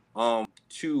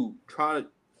to try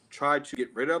to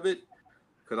get rid of it.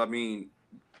 Because I mean,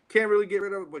 can't really get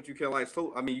rid of it, but you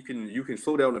can you can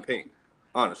slow down the pain,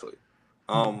 honestly.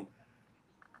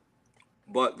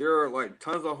 But there are like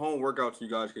tons of home workouts you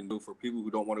guys can do for people who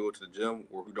don't want to go to the gym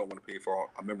or who don't want to pay for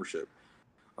a membership.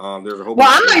 There's a whole. Well,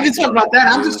 I'm not even talking about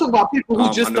that. I'm just talking about people who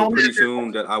just I know don't. Pretty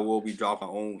soon that I will be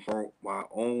dropping my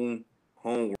own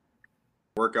home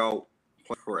workout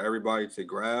for everybody to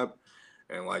grab,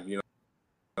 and like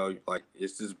like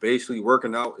it's just basically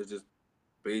working out. It's just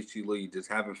basically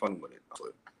just having fun with it.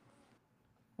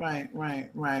 Right.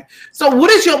 So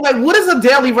what is a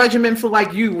daily regimen for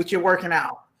like you with your working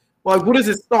out? Like, what does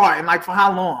it start and like for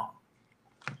how long?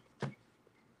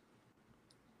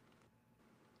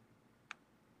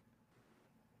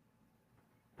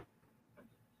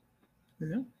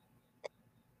 Yeah.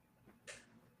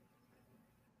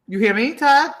 You hear me,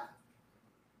 Todd?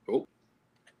 Oh.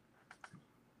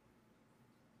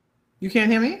 You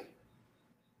can't hear me?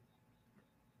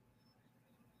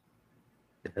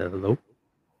 Hello?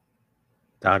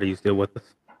 Todd, are you still with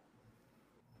us?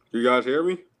 You guys hear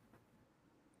me?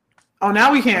 Oh,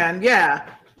 now we can. Yeah.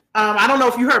 I don't know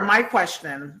if you heard my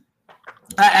question.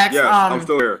 I asked, yes, I'm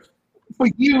still here. For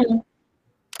you.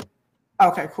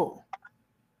 Okay, cool.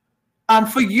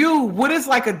 For you, what is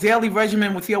like a daily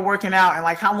regimen with your working out, and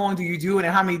like how long do you do it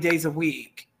and how many days a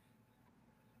week?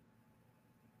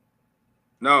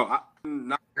 No, I'm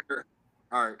not here.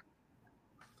 All right.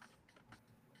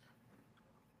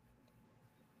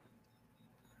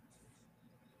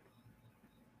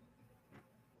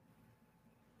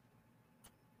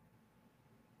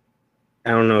 I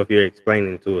don't know if you're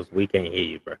explaining to us. We can't hear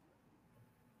you, bro.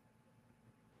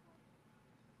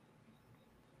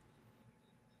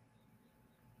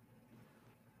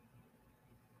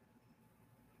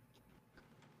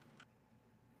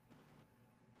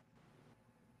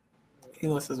 He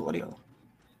lost his audio.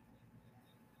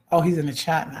 Oh, he's in the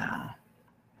chat now.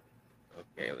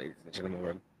 Okay, ladies and gentlemen,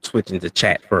 we're switching to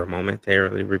chat for a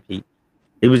momentarily. Repeat.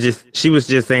 She was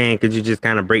just saying, could you just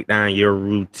kind of break down your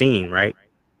routine, right?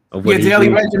 Of Your what he daily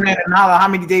do? regimen and how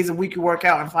many days a week you work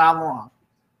out and for how long.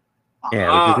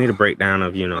 Yeah, we just need a breakdown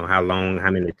of how long,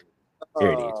 how many.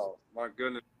 There it is. Oh my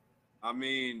goodness! I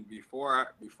mean, before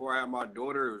I had my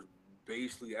daughter, it was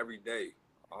basically every day.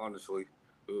 Honestly,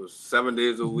 it was 7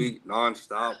 days a week,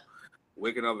 nonstop.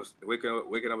 Waking up at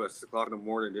 6 o'clock in the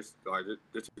morning just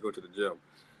to go to the gym.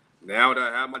 Now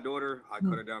that I have my daughter, I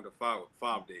cut it down to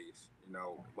 5 days.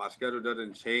 My schedule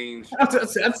doesn't change.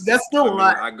 That's still a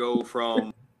lot. I go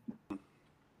from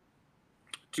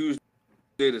Tuesday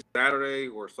to Saturday,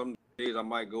 or some days I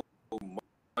might go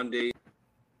Monday.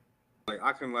 Like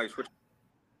I can switch.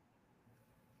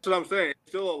 That's what I'm saying.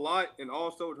 It's still a lot, and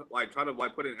also try to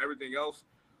put in everything else.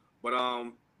 But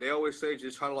they always say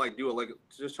just try to do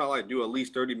at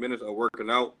least 30 minutes of working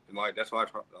out, and that's what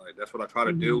I try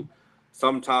to do.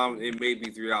 Sometimes it may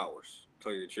be 3 hours. To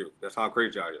tell you the truth, that's how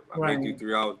crazy I am. I may do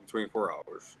 3 hours between 4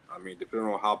 hours. I mean, depending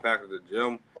on how packed the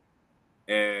gym,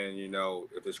 and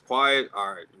if it's quiet,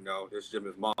 all right, this gym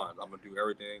is mine. I'm gonna do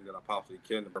everything that I possibly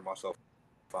can to bring myself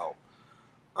out.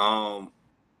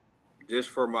 Just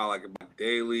for my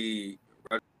daily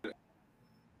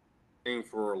regimen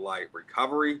for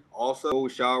recovery. Also,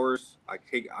 showers. I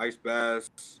take ice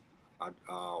baths. I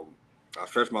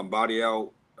stretch my body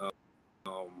out.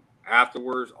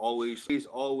 Afterwards, always stretch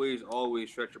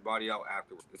your body out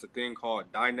afterwards. It's a thing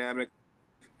called dynamic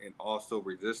and also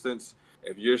resistance.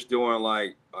 If you're just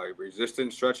doing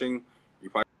resistance stretching, you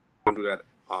probably don't do that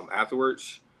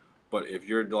afterwards. But if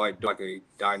you're doing a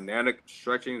dynamic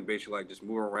stretching, basically just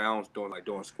moving around,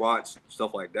 doing squats,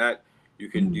 stuff like that, you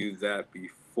can do that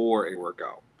before a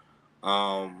workout.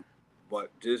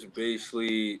 But just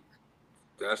basically,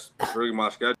 that's really my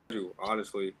schedule,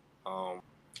 honestly.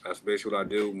 That's basically what I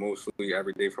do mostly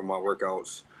every day for my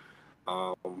workouts.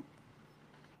 I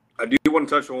do want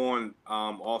to touch on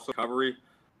also recovery.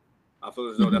 I feel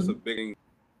as though that's a big thing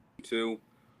too.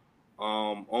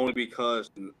 Only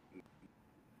because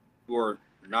who are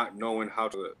not knowing how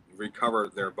to recover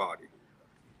their body.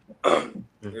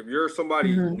 If you're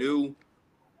somebody new,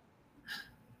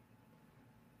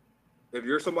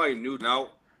 now,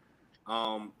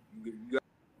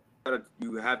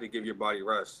 you have to give your body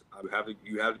rest.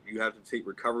 You have to take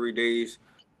recovery days.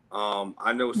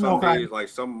 I know some days,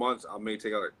 some months, I may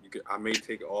take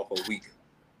off a week,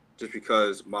 just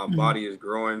because my body is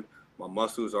growing, my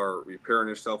muscles are repairing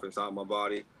itself inside my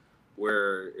body.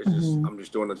 Where it's just I'm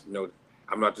just doing this,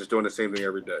 I'm not just doing the same thing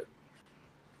every day.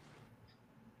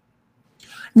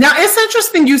 Now it's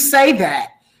interesting you say that,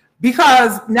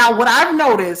 because now what I've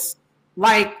noticed,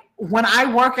 when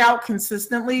I work out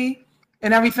consistently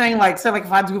and everything, say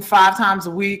if I do 5 times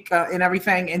a week and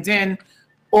everything, and then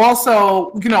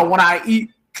also when I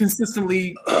eat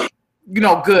consistently,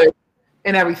 good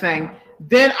and everything,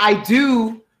 then I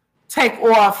do take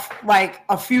off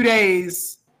a few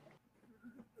days.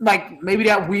 Maybe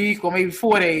that week or maybe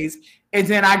 4 days, and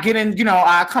then I get in,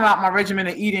 I come out my regimen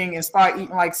of eating and start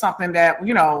eating something that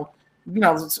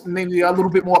maybe a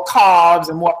little bit more carbs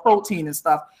and more protein and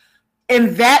stuff.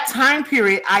 In that time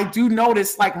period, I do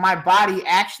notice my body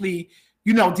actually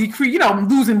decrease,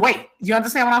 losing weight. You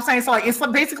understand what I'm saying? So it's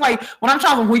basically what I'm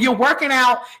talking, when you're working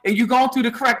out and you're going through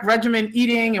the correct regimen,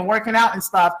 eating and working out and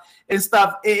stuff,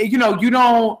 you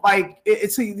don't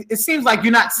it seems like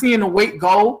you're not seeing the weight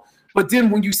go. But then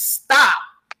when you stop,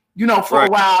 for a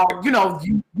while, you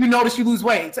notice you lose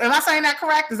weight. Am I saying that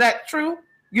correct? Is that true?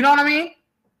 You know what I mean?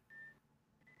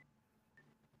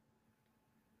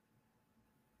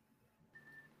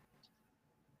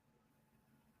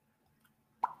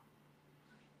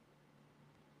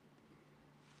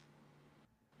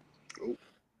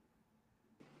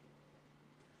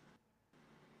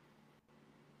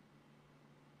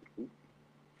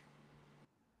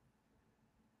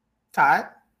 Todd?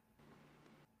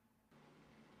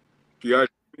 Yeah.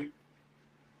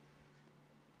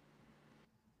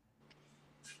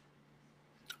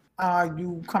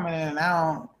 You coming in and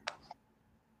out.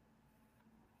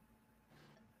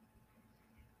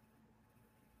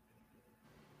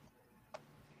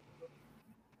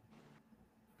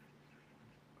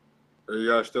 Are you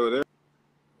guys still there?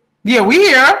 Yeah, we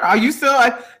here. Are you still?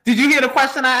 Did you hear the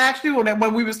question I asked you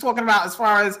when we was talking about, as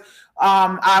far as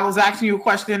I was asking you a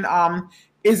question?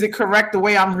 Is it correct the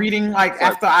way I'm reading?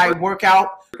 After I work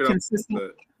out consistently.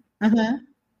 Mm-hmm.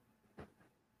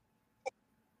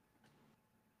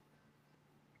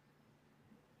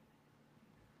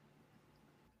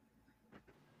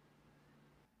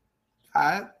 All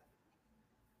right.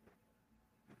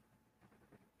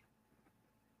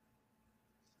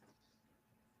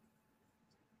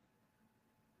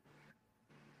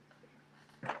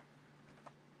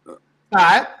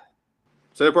 Todd?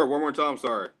 Say that part one more time.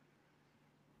 Sorry.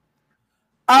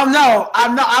 Oh no,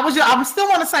 I'm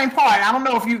still on the same part. I don't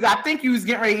know if you. I think you was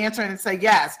getting ready to answer and say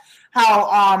yes. How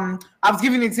I was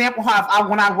giving an example how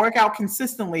when I work out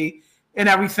consistently and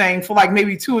everything for like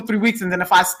maybe 2 or 3 weeks, and then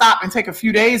if I stop and take a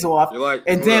few days off,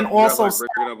 and then also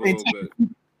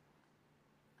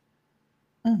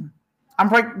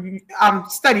I'm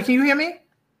steady. Can you hear me?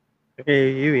 I hear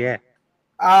you, yeah.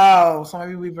 Oh, so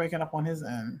maybe we breaking up on his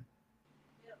end.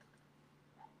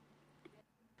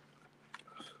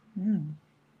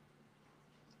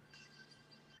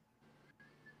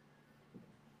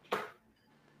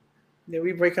 Yeah,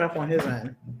 we breaking up on his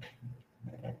end.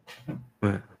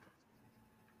 What?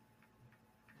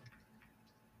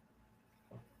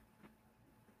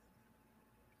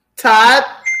 Todd?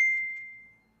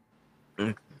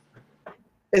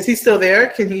 Is he still there?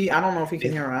 Can he? I don't know if he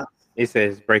can hear us. He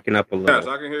says breaking up a little. Yes,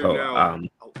 I can hear you now.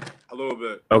 A little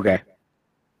bit. Okay.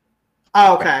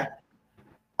 Oh, okay.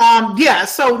 Yeah.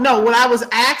 So no, what I was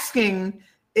asking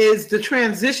is the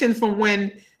transition from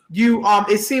when you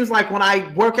it seems like when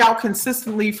I work out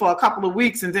consistently for a couple of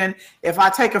weeks, and then if I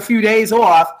take a few days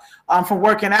off from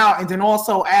working out, and then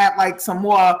also add like some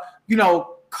more,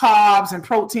 carbs and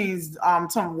proteins,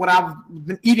 some what I've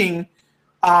been eating,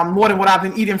 more than what I've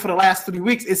been eating for the last 3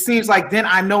 weeks, it seems like then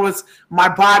I notice my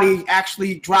body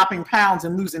actually dropping pounds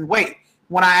and losing weight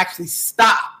when I actually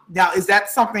stop. Now, is that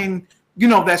something,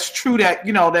 that's true that,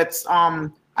 that's, I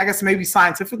guess maybe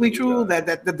scientifically true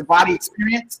that the body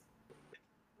experience?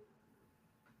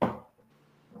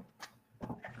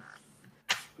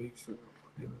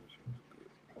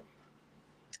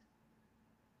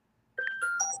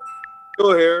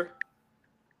 Still here.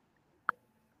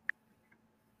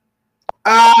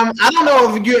 I don't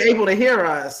know if you're able to hear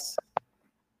us.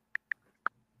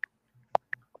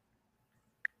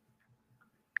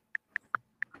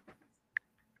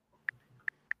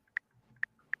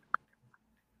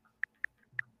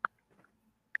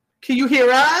 Can you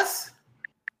hear us?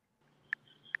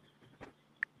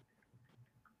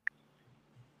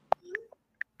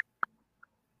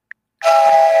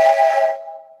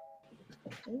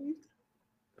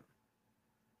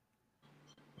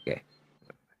 Okay.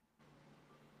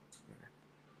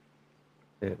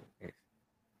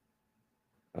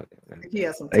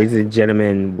 Ladies and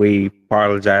gentlemen, we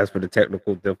apologize for the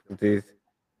technical difficulties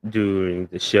during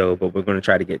the show, but we're going to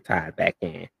try to get Todd back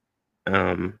in.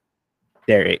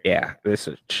 This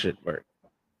should work.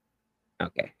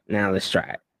 Okay, now let's try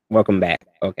it. Welcome back.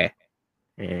 Okay,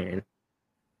 and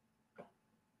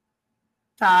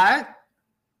Todd.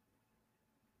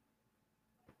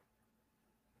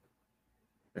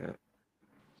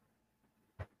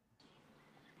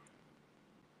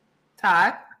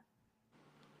 Todd.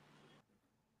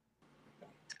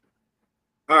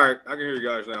 All right, I can hear you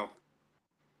guys now.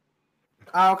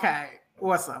 Okay,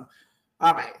 awesome.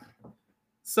 All right.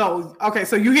 So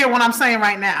you hear what I'm saying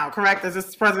right now, correct? Is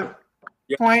this present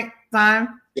point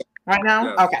time right now?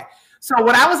 Yes. Okay. So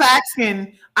what I was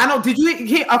asking, I know, did you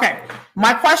hear? Okay.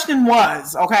 My question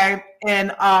was, okay,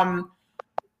 and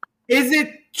is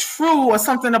it true or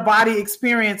something the body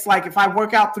experience, like if I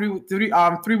work out 3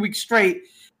 weeks straight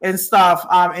and stuff,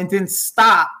 and then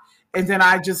stop, and then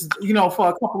I just, for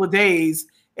a couple of days,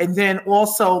 and then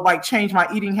also like change my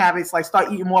eating habits, like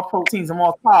start eating more proteins and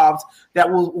more carbs that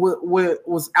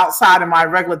was outside of my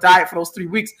regular diet for those 3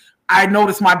 weeks, I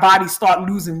noticed my body start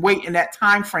losing weight in that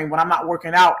time frame when I'm not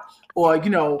working out or,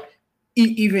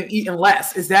 even eating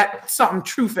less. Is that something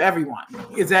true for everyone?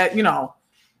 Is that,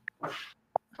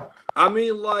 I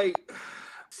mean, like,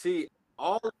 see,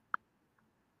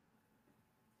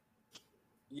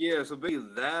 so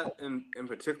basically that in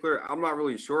particular, I'm not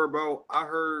really sure about. I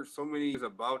heard so many things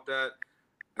about that,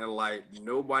 and like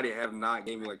nobody have not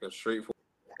gave me like a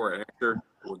straightforward answer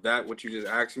with that, what you just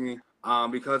asked me.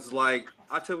 Because like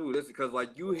I tell you this, because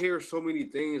like you hear so many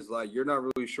things, like you're not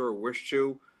really sure which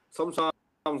true. Sometimes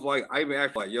like I even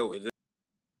ask like, yo, is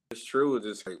this true? Is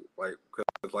this like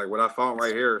because like what I found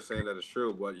right here is saying that it's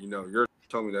true, but you're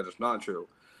telling me that it's not true.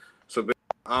 So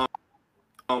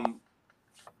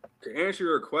to answer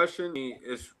your question,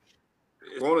 it's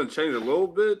going to change a little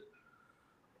bit,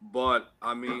 but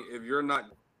I mean, if you're not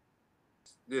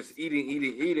just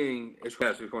eating, it's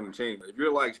going to change. If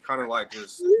you're like kind of like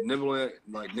just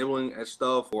nibbling at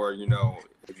stuff, or if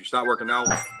you stop working out,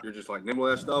 you're just like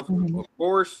nibbling at stuff. Of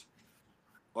course,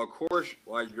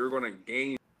 like you're going to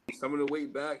gain some of the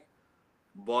weight back,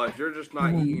 but you're just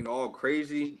not eating all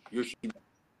crazy.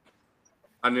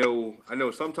 I know.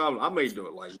 Sometimes I may do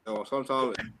it like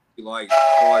sometimes. Like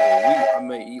for like a week, I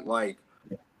may eat like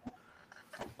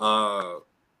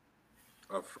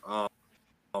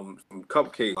some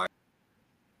cupcakes, like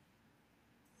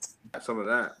some of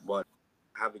that. But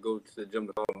I have to go to the gym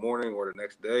the following morning or the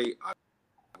next day. I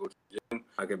go to the gym,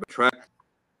 I get back track,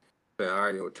 say,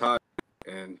 all right, Todd,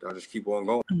 and I'll just keep on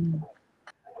going.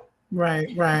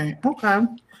 Right. Okay.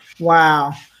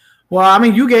 Wow. Well, I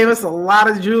mean, you gave us a lot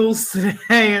of jewels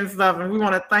today and stuff, and we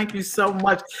want to thank you so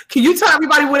much. Can you tell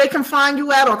everybody where they can find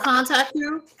you at or contact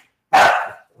you?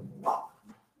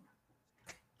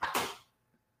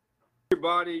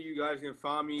 Everybody, you guys can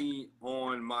find me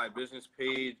on my business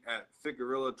page at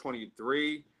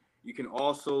Figurilla23. You can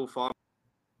also follow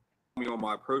me on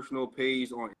my personal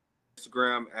page on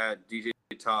Instagram at DJ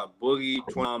Todd Boogie.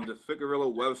 The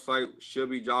Figurilla website should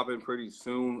be dropping pretty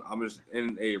soon. I'm just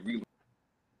in a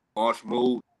relaunch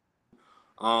mode.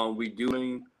 I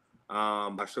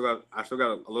still got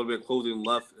a little bit of clothing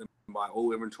left in my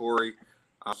old inventory.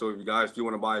 So if you guys do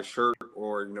want to buy a shirt,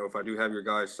 or if I do have your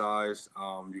guys' size,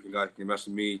 you guys can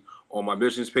message me on my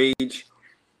business page. If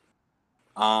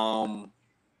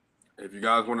you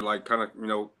guys want to come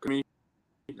me,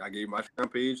 I gave my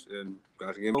Instagram page, and you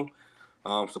guys can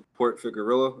support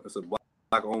Figurilla. It's a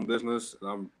black-owned business,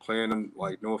 and I'm planning,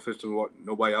 no offense to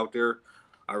nobody out there,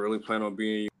 I really plan on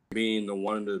being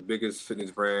one of the biggest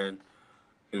fitness brand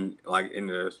in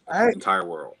the entire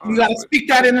world. You got to speak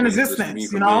that in existence, me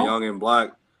from being young and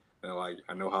black, and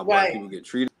I know how black people get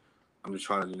treated. I'm just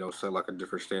trying to set a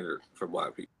different standard for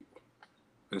black people.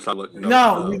 And so,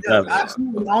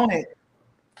 absolutely own it.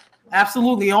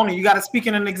 Absolutely own it. You got to speak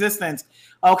it in existence.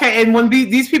 Okay, and when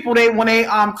these people when they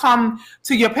come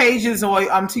to your pages or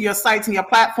to your sites and your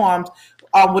platforms,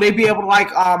 will they be able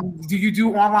to do you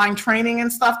do online training and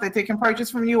stuff that they can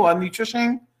purchase from you, or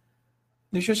nutrition?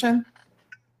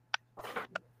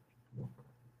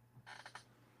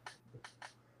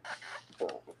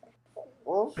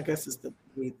 I guess it's the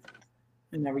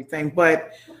and everything,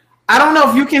 but I don't know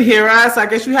if you can hear us. I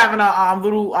guess you're having a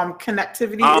little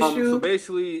connectivity issue. So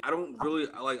basically, I don't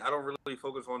really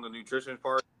focus on the nutrition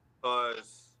part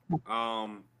because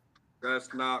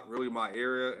that's not really my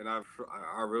area, and I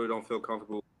really don't feel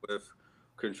comfortable with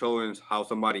controlling how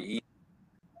somebody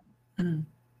eats.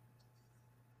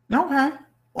 Okay,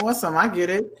 awesome. I get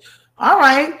it. All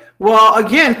right. Well,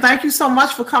 again, thank you so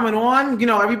much for coming on.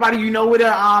 Everybody, where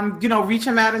to reach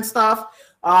him at and stuff.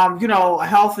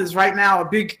 Health is right now a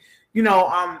big,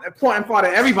 important part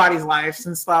of everybody's lives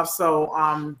and stuff. So,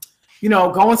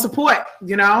 go and support,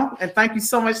 and thank you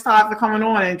so much, Todd, for coming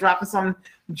on and dropping some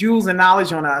jewels and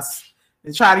knowledge on us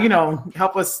and try to,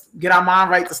 help us get our mind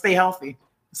right to stay healthy.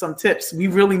 Some tips. We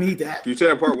really need that. Can you say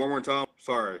that part one more time?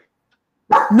 Sorry.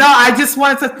 No, I just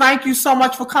wanted to thank you so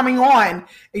much for coming on,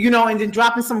 and then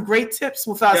dropping some great tips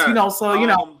with us, and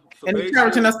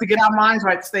encouraging us to get our minds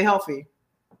right to stay healthy.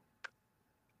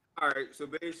 All right. So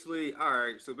basically,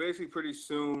 pretty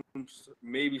soon,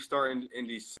 maybe starting in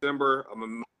December,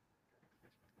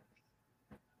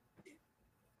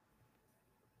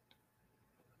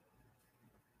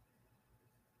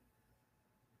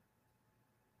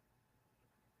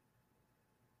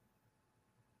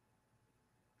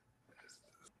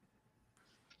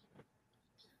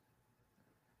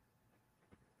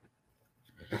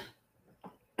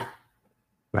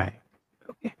 Right.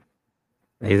 Okay.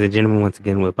 Ladies and gentlemen, once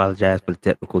again, we apologize for the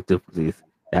technical difficulties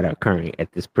that are occurring at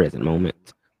this present moment.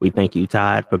 We thank you,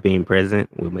 Todd, for being present.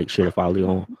 We'll make sure to follow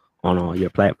you on all your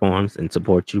platforms and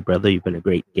support you, brother. You've been a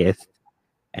great guest,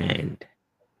 and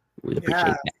we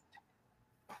appreciate that.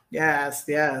 Yes.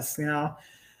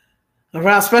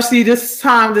 Around, especially this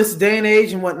time, this day and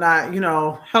age and whatnot,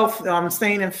 health,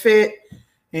 staying in fit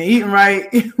and eating right,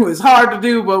 it was hard to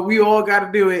do, but we all got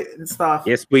to do it and stuff.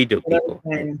 Yes, we do, people.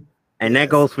 And that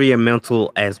goes for your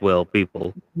mental as well,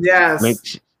 people. Yes.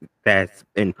 That's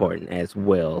important as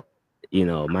well.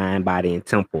 Mind, body, and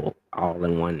temple all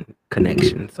in one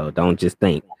connection. So don't just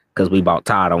think because we brought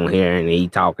Todd on here and he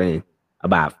talking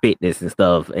about fitness and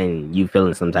stuff and you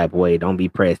feeling some type of way. Don't be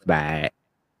pressed by it.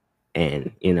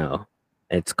 And,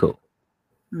 it's cool.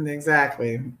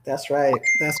 Exactly. That's right.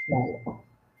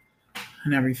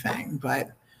 And everything.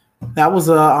 But that was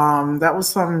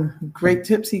some great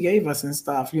tips he gave us and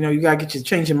stuff. You gotta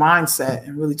change your mindset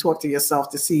and really talk to yourself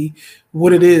to see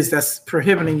what it is that's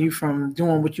prohibiting you from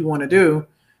doing what you want to do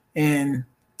and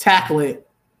tackle it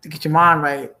to get your mind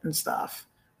right and stuff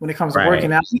when it comes to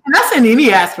working out. And that's in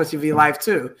any aspect of your life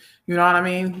too. You know what I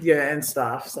mean? Yeah, and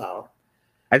stuff. So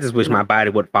I just wish my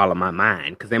body would follow my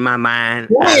mind, because in my mind,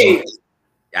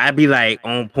 I'd be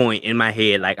on point in my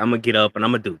head, I'm gonna get up and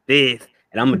I'm gonna do this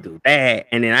and I'm gonna do that,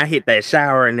 and then I hit that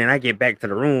shower and then I get back to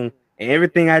the room and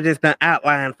everything I just done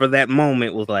outlined for that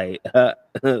moment was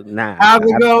nah. How's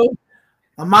it go?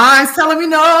 My mind's telling me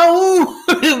no,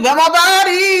 but my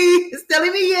body is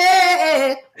telling me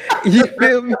yeah. You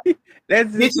feel me?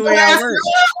 That's Get just the your way I ass work.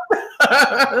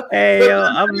 up. Hey, yo,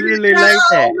 I'm really like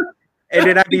that. And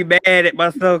then I be mad at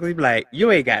myself because he be like,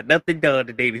 you ain't got nothing done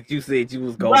today that you said you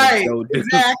was going Right, to go do.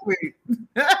 exactly.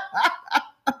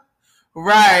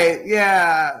 Right,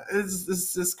 yeah.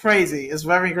 It's crazy. It's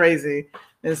very crazy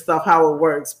and stuff how it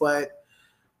works. But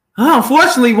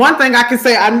unfortunately, one thing I can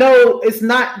say, I know it's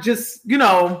not just,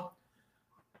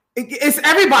 it's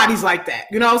everybody's like that,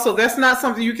 so that's not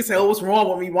something you can say, oh, what's wrong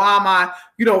with me? Why am I,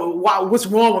 what's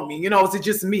wrong with me? Is it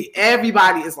just me?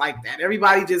 Everybody is like that.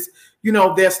 Everybody just,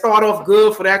 they'll start off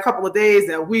good for that couple of days,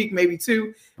 that week, maybe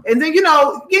two. And then,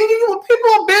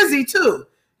 people are busy too.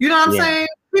 You know what I'm saying?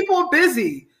 People are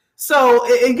busy. So,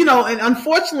 and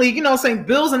unfortunately, saying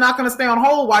bills are not going to stay on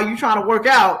hold while you're trying to work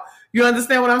out. You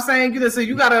understand what I'm saying? So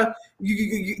you gotta,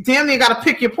 you damn near gotta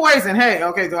pick your poison. Hey,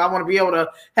 okay, do I want to be able to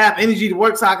have energy to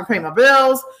work so I can pay my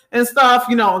bills and stuff,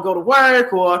 and go to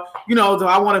work, or do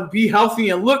I want to be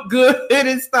healthy and look good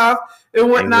and stuff and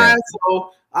whatnot? Exactly.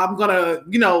 So I'm gonna,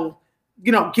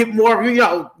 get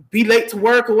more, be late to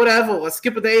work or whatever, or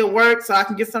skip a day of work so I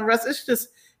can get some rest.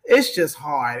 It's just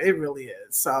hard. It really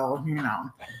is. So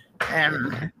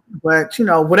but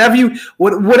whatever even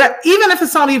if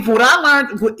it's only what I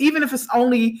learned, even if it's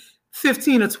only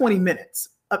 15 or 20 minutes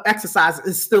of exercise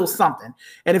is still something.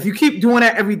 And if you keep doing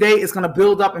that every day, it's going to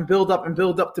build up and build up and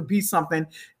build up to be something.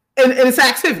 And it's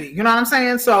activity. You know what I'm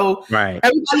saying? So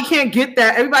everybody can't get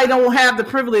that. Everybody don't have the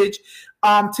privilege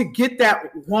to get that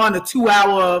 1 or 2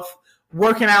 hour of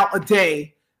working out a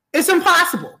day. It's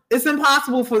impossible. It's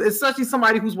impossible for especially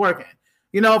somebody who's working.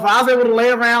 If I was able to lay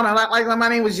around and like my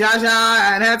name was Jaja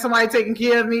and had somebody taking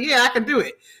care of me, I could do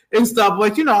it and stuff.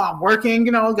 But I'm working,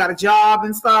 got a job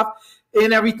and stuff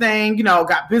and everything,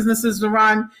 got businesses to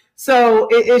run. So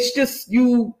it's just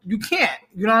you can't,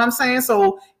 you know what I'm saying?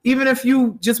 So even if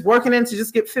you just working in to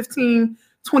just get 15,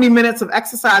 20 minutes of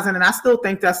exercising, and I still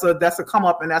think that's a come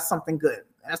up and that's something good.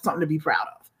 That's something to be proud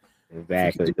of.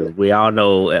 Exactly, because we all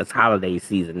know as holiday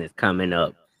season is coming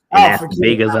up, and that's the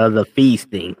biggest of the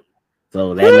feasting.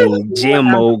 So that means gym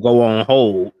mode go on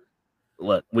hold.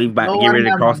 Look, we about to get ready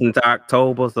to cross into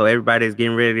October, so everybody's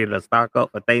getting ready to stock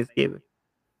up for Thanksgiving.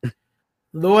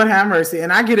 Lord have mercy.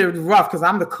 And I get it rough because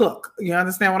I'm the cook. You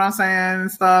understand what I'm saying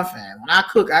and stuff? And when I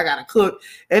cook, I got to cook.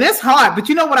 And it's hard. But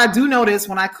you know what I do notice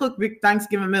when I cook big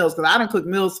Thanksgiving meals, because I don't cook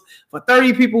meals for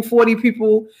 30 people, 40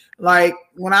 people. Like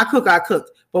when I cook, I cook.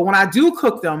 But when I do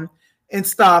cook them and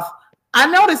stuff, I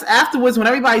notice afterwards when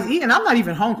everybody's eating, I'm not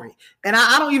even hungry. And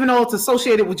I don't even know it's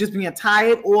associated with just being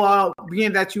tired or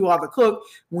being that you are the cook.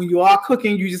 When you are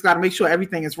cooking, you just got to make sure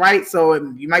everything is right. So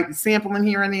you might be sampling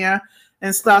here and there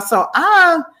and stuff. So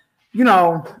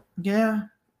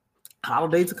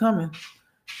holidays are coming.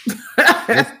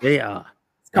 Yes, they are.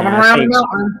 It's coming around the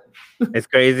mountain. It's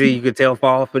crazy. You could tell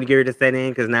fall finna get ready to set in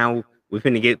because now we're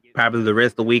finna get probably the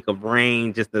rest of the week of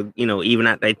rain just to, even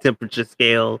out that temperature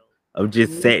scale of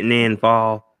just setting in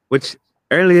fall, which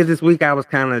earlier this week I was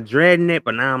kind of dreading it,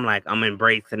 but now I'm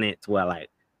embracing it to where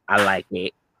I like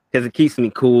it because it keeps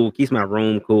me cool, keeps my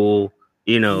room cool.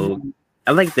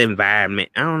 I like the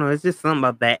environment. I don't know. It's just something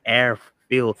about that air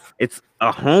feel. It's a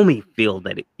homey feel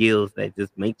that it feels that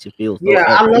just makes you feel. So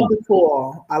I love the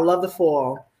fall. I love the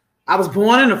fall. I was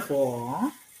born in the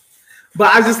fall,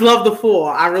 but I just love the fall.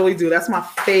 I really do. That's my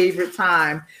favorite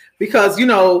time because,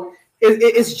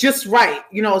 it's just right.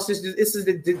 It's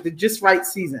the just right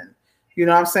season. You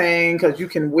know what I'm saying? Because you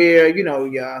can wear,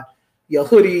 your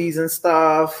hoodies and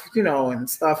stuff, and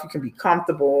stuff. You can be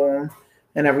comfortable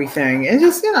and everything. And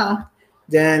just,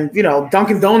 then,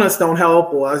 Dunkin' Donuts don't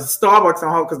help or Starbucks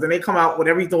don't help because then they come out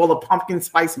with all the pumpkin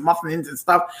spice muffins and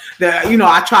stuff that,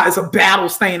 it's a battle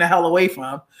staying the hell away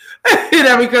from.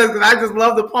 Because I just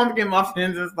love the pumpkin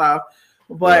muffins and stuff.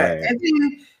 But,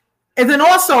 and then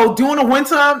also during the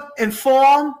winter and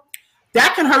fall,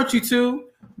 that can hurt you too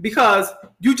because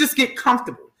you just get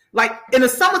comfortable. Like in the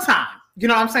summertime, you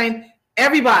know what I'm saying?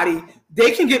 Everybody,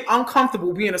 they can get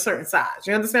uncomfortable being a certain size.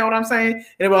 You understand what I'm saying? And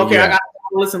they're like, okay, I got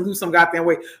to listen, lose some goddamn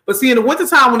weight. But see, in the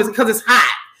wintertime, because it's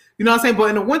hot, you know what I'm saying? But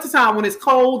in the wintertime, when it's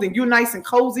cold and you're nice and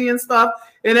cozy and stuff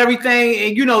and everything,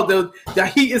 and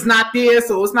the heat is not there,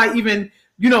 so it's not even,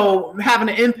 having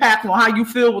an impact on how you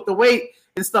feel with the weight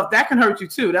and stuff, that can hurt you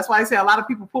too. That's why I say a lot of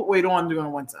people put weight on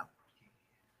during winter.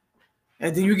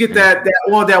 And then you get that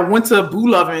winter boo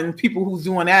loving people who's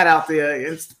doing that out there.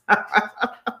 It's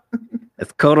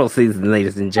cuddle season,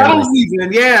 ladies and gentlemen. Cuddle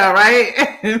season, yeah,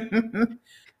 right.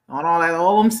 On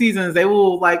all them seasons, they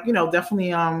will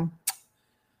definitely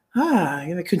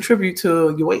contribute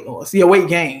to your weight loss, your weight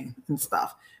gain and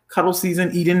stuff. cuddle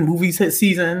season, eating movies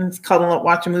season, cuddling up,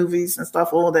 watching movies and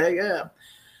stuff all day. Yeah.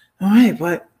 All right,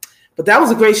 but that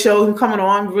was a great show coming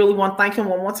on. Really want to thank him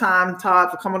one more time,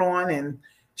 Todd, for coming on and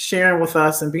sharing with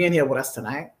us and being here with us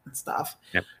tonight and stuff.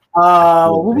 Yep.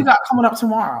 What we got coming up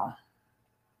tomorrow?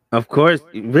 Of course,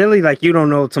 really, like you don't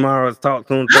know tomorrow's Talk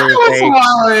Soon I know what Thursday.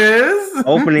 tomorrow is.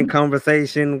 Opening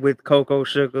conversation with Coco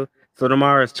Sugar. So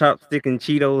tomorrow is Chopstick and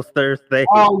Cheetos Thursday.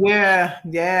 Oh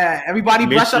yeah. Everybody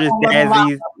brush up Mistress on Love and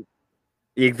Dazzy.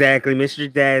 Exactly. Mistress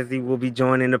Dazzy will be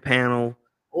joining the panel.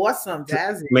 Awesome,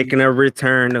 Dazzy. Making a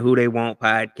return to Who They Want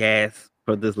podcast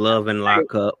for this Love and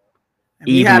Lockup And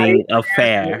we have evening Adrian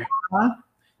affair. Lawana.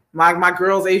 My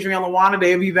girls, Adrian Lawana,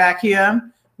 they'll be back here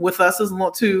with us as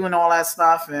well too, and all that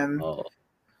stuff. And So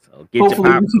get your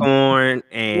popcorn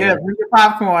and bring your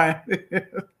popcorn.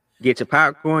 get your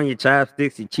popcorn, your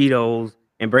chopsticks, your Cheetos,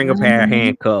 and bring a pair of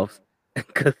handcuffs.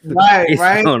 Because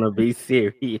it's gonna be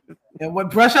serious. And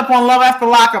brush up on Love After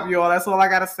Lockup, y'all. That's all I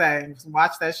gotta say. Just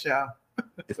watch that show.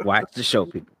 Just watch the show,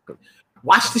 people.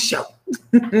 Watch the show.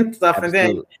 Stuff. And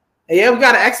then we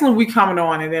got an excellent week coming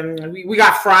on. And then we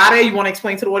got Friday. You want to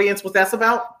explain to the audience what that's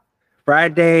about?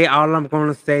 Friday, all I'm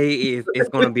gonna say is it's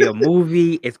gonna be a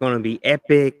movie, it's gonna be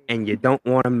epic, and you don't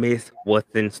want to miss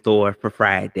what's in store for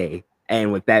Friday.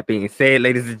 And with that being said,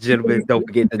 ladies and gentlemen, don't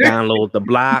forget to download The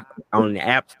Block on the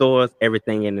app stores,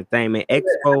 Everything Entertainment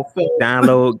Expo.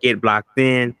 Download, get blocked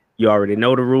in. You already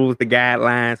know the rules, the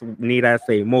guidelines. Need I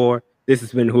say more? This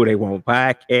has been Who They Want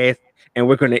podcast, and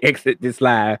we're going to exit this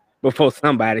live before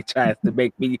somebody tries to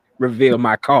make me reveal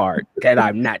my card that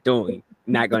I'm not doing.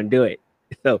 Not going to do it.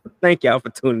 So thank y'all for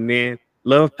tuning in.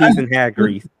 Love, peace, and hair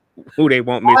grease. Who They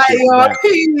Want.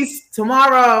 Peace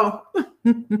tomorrow.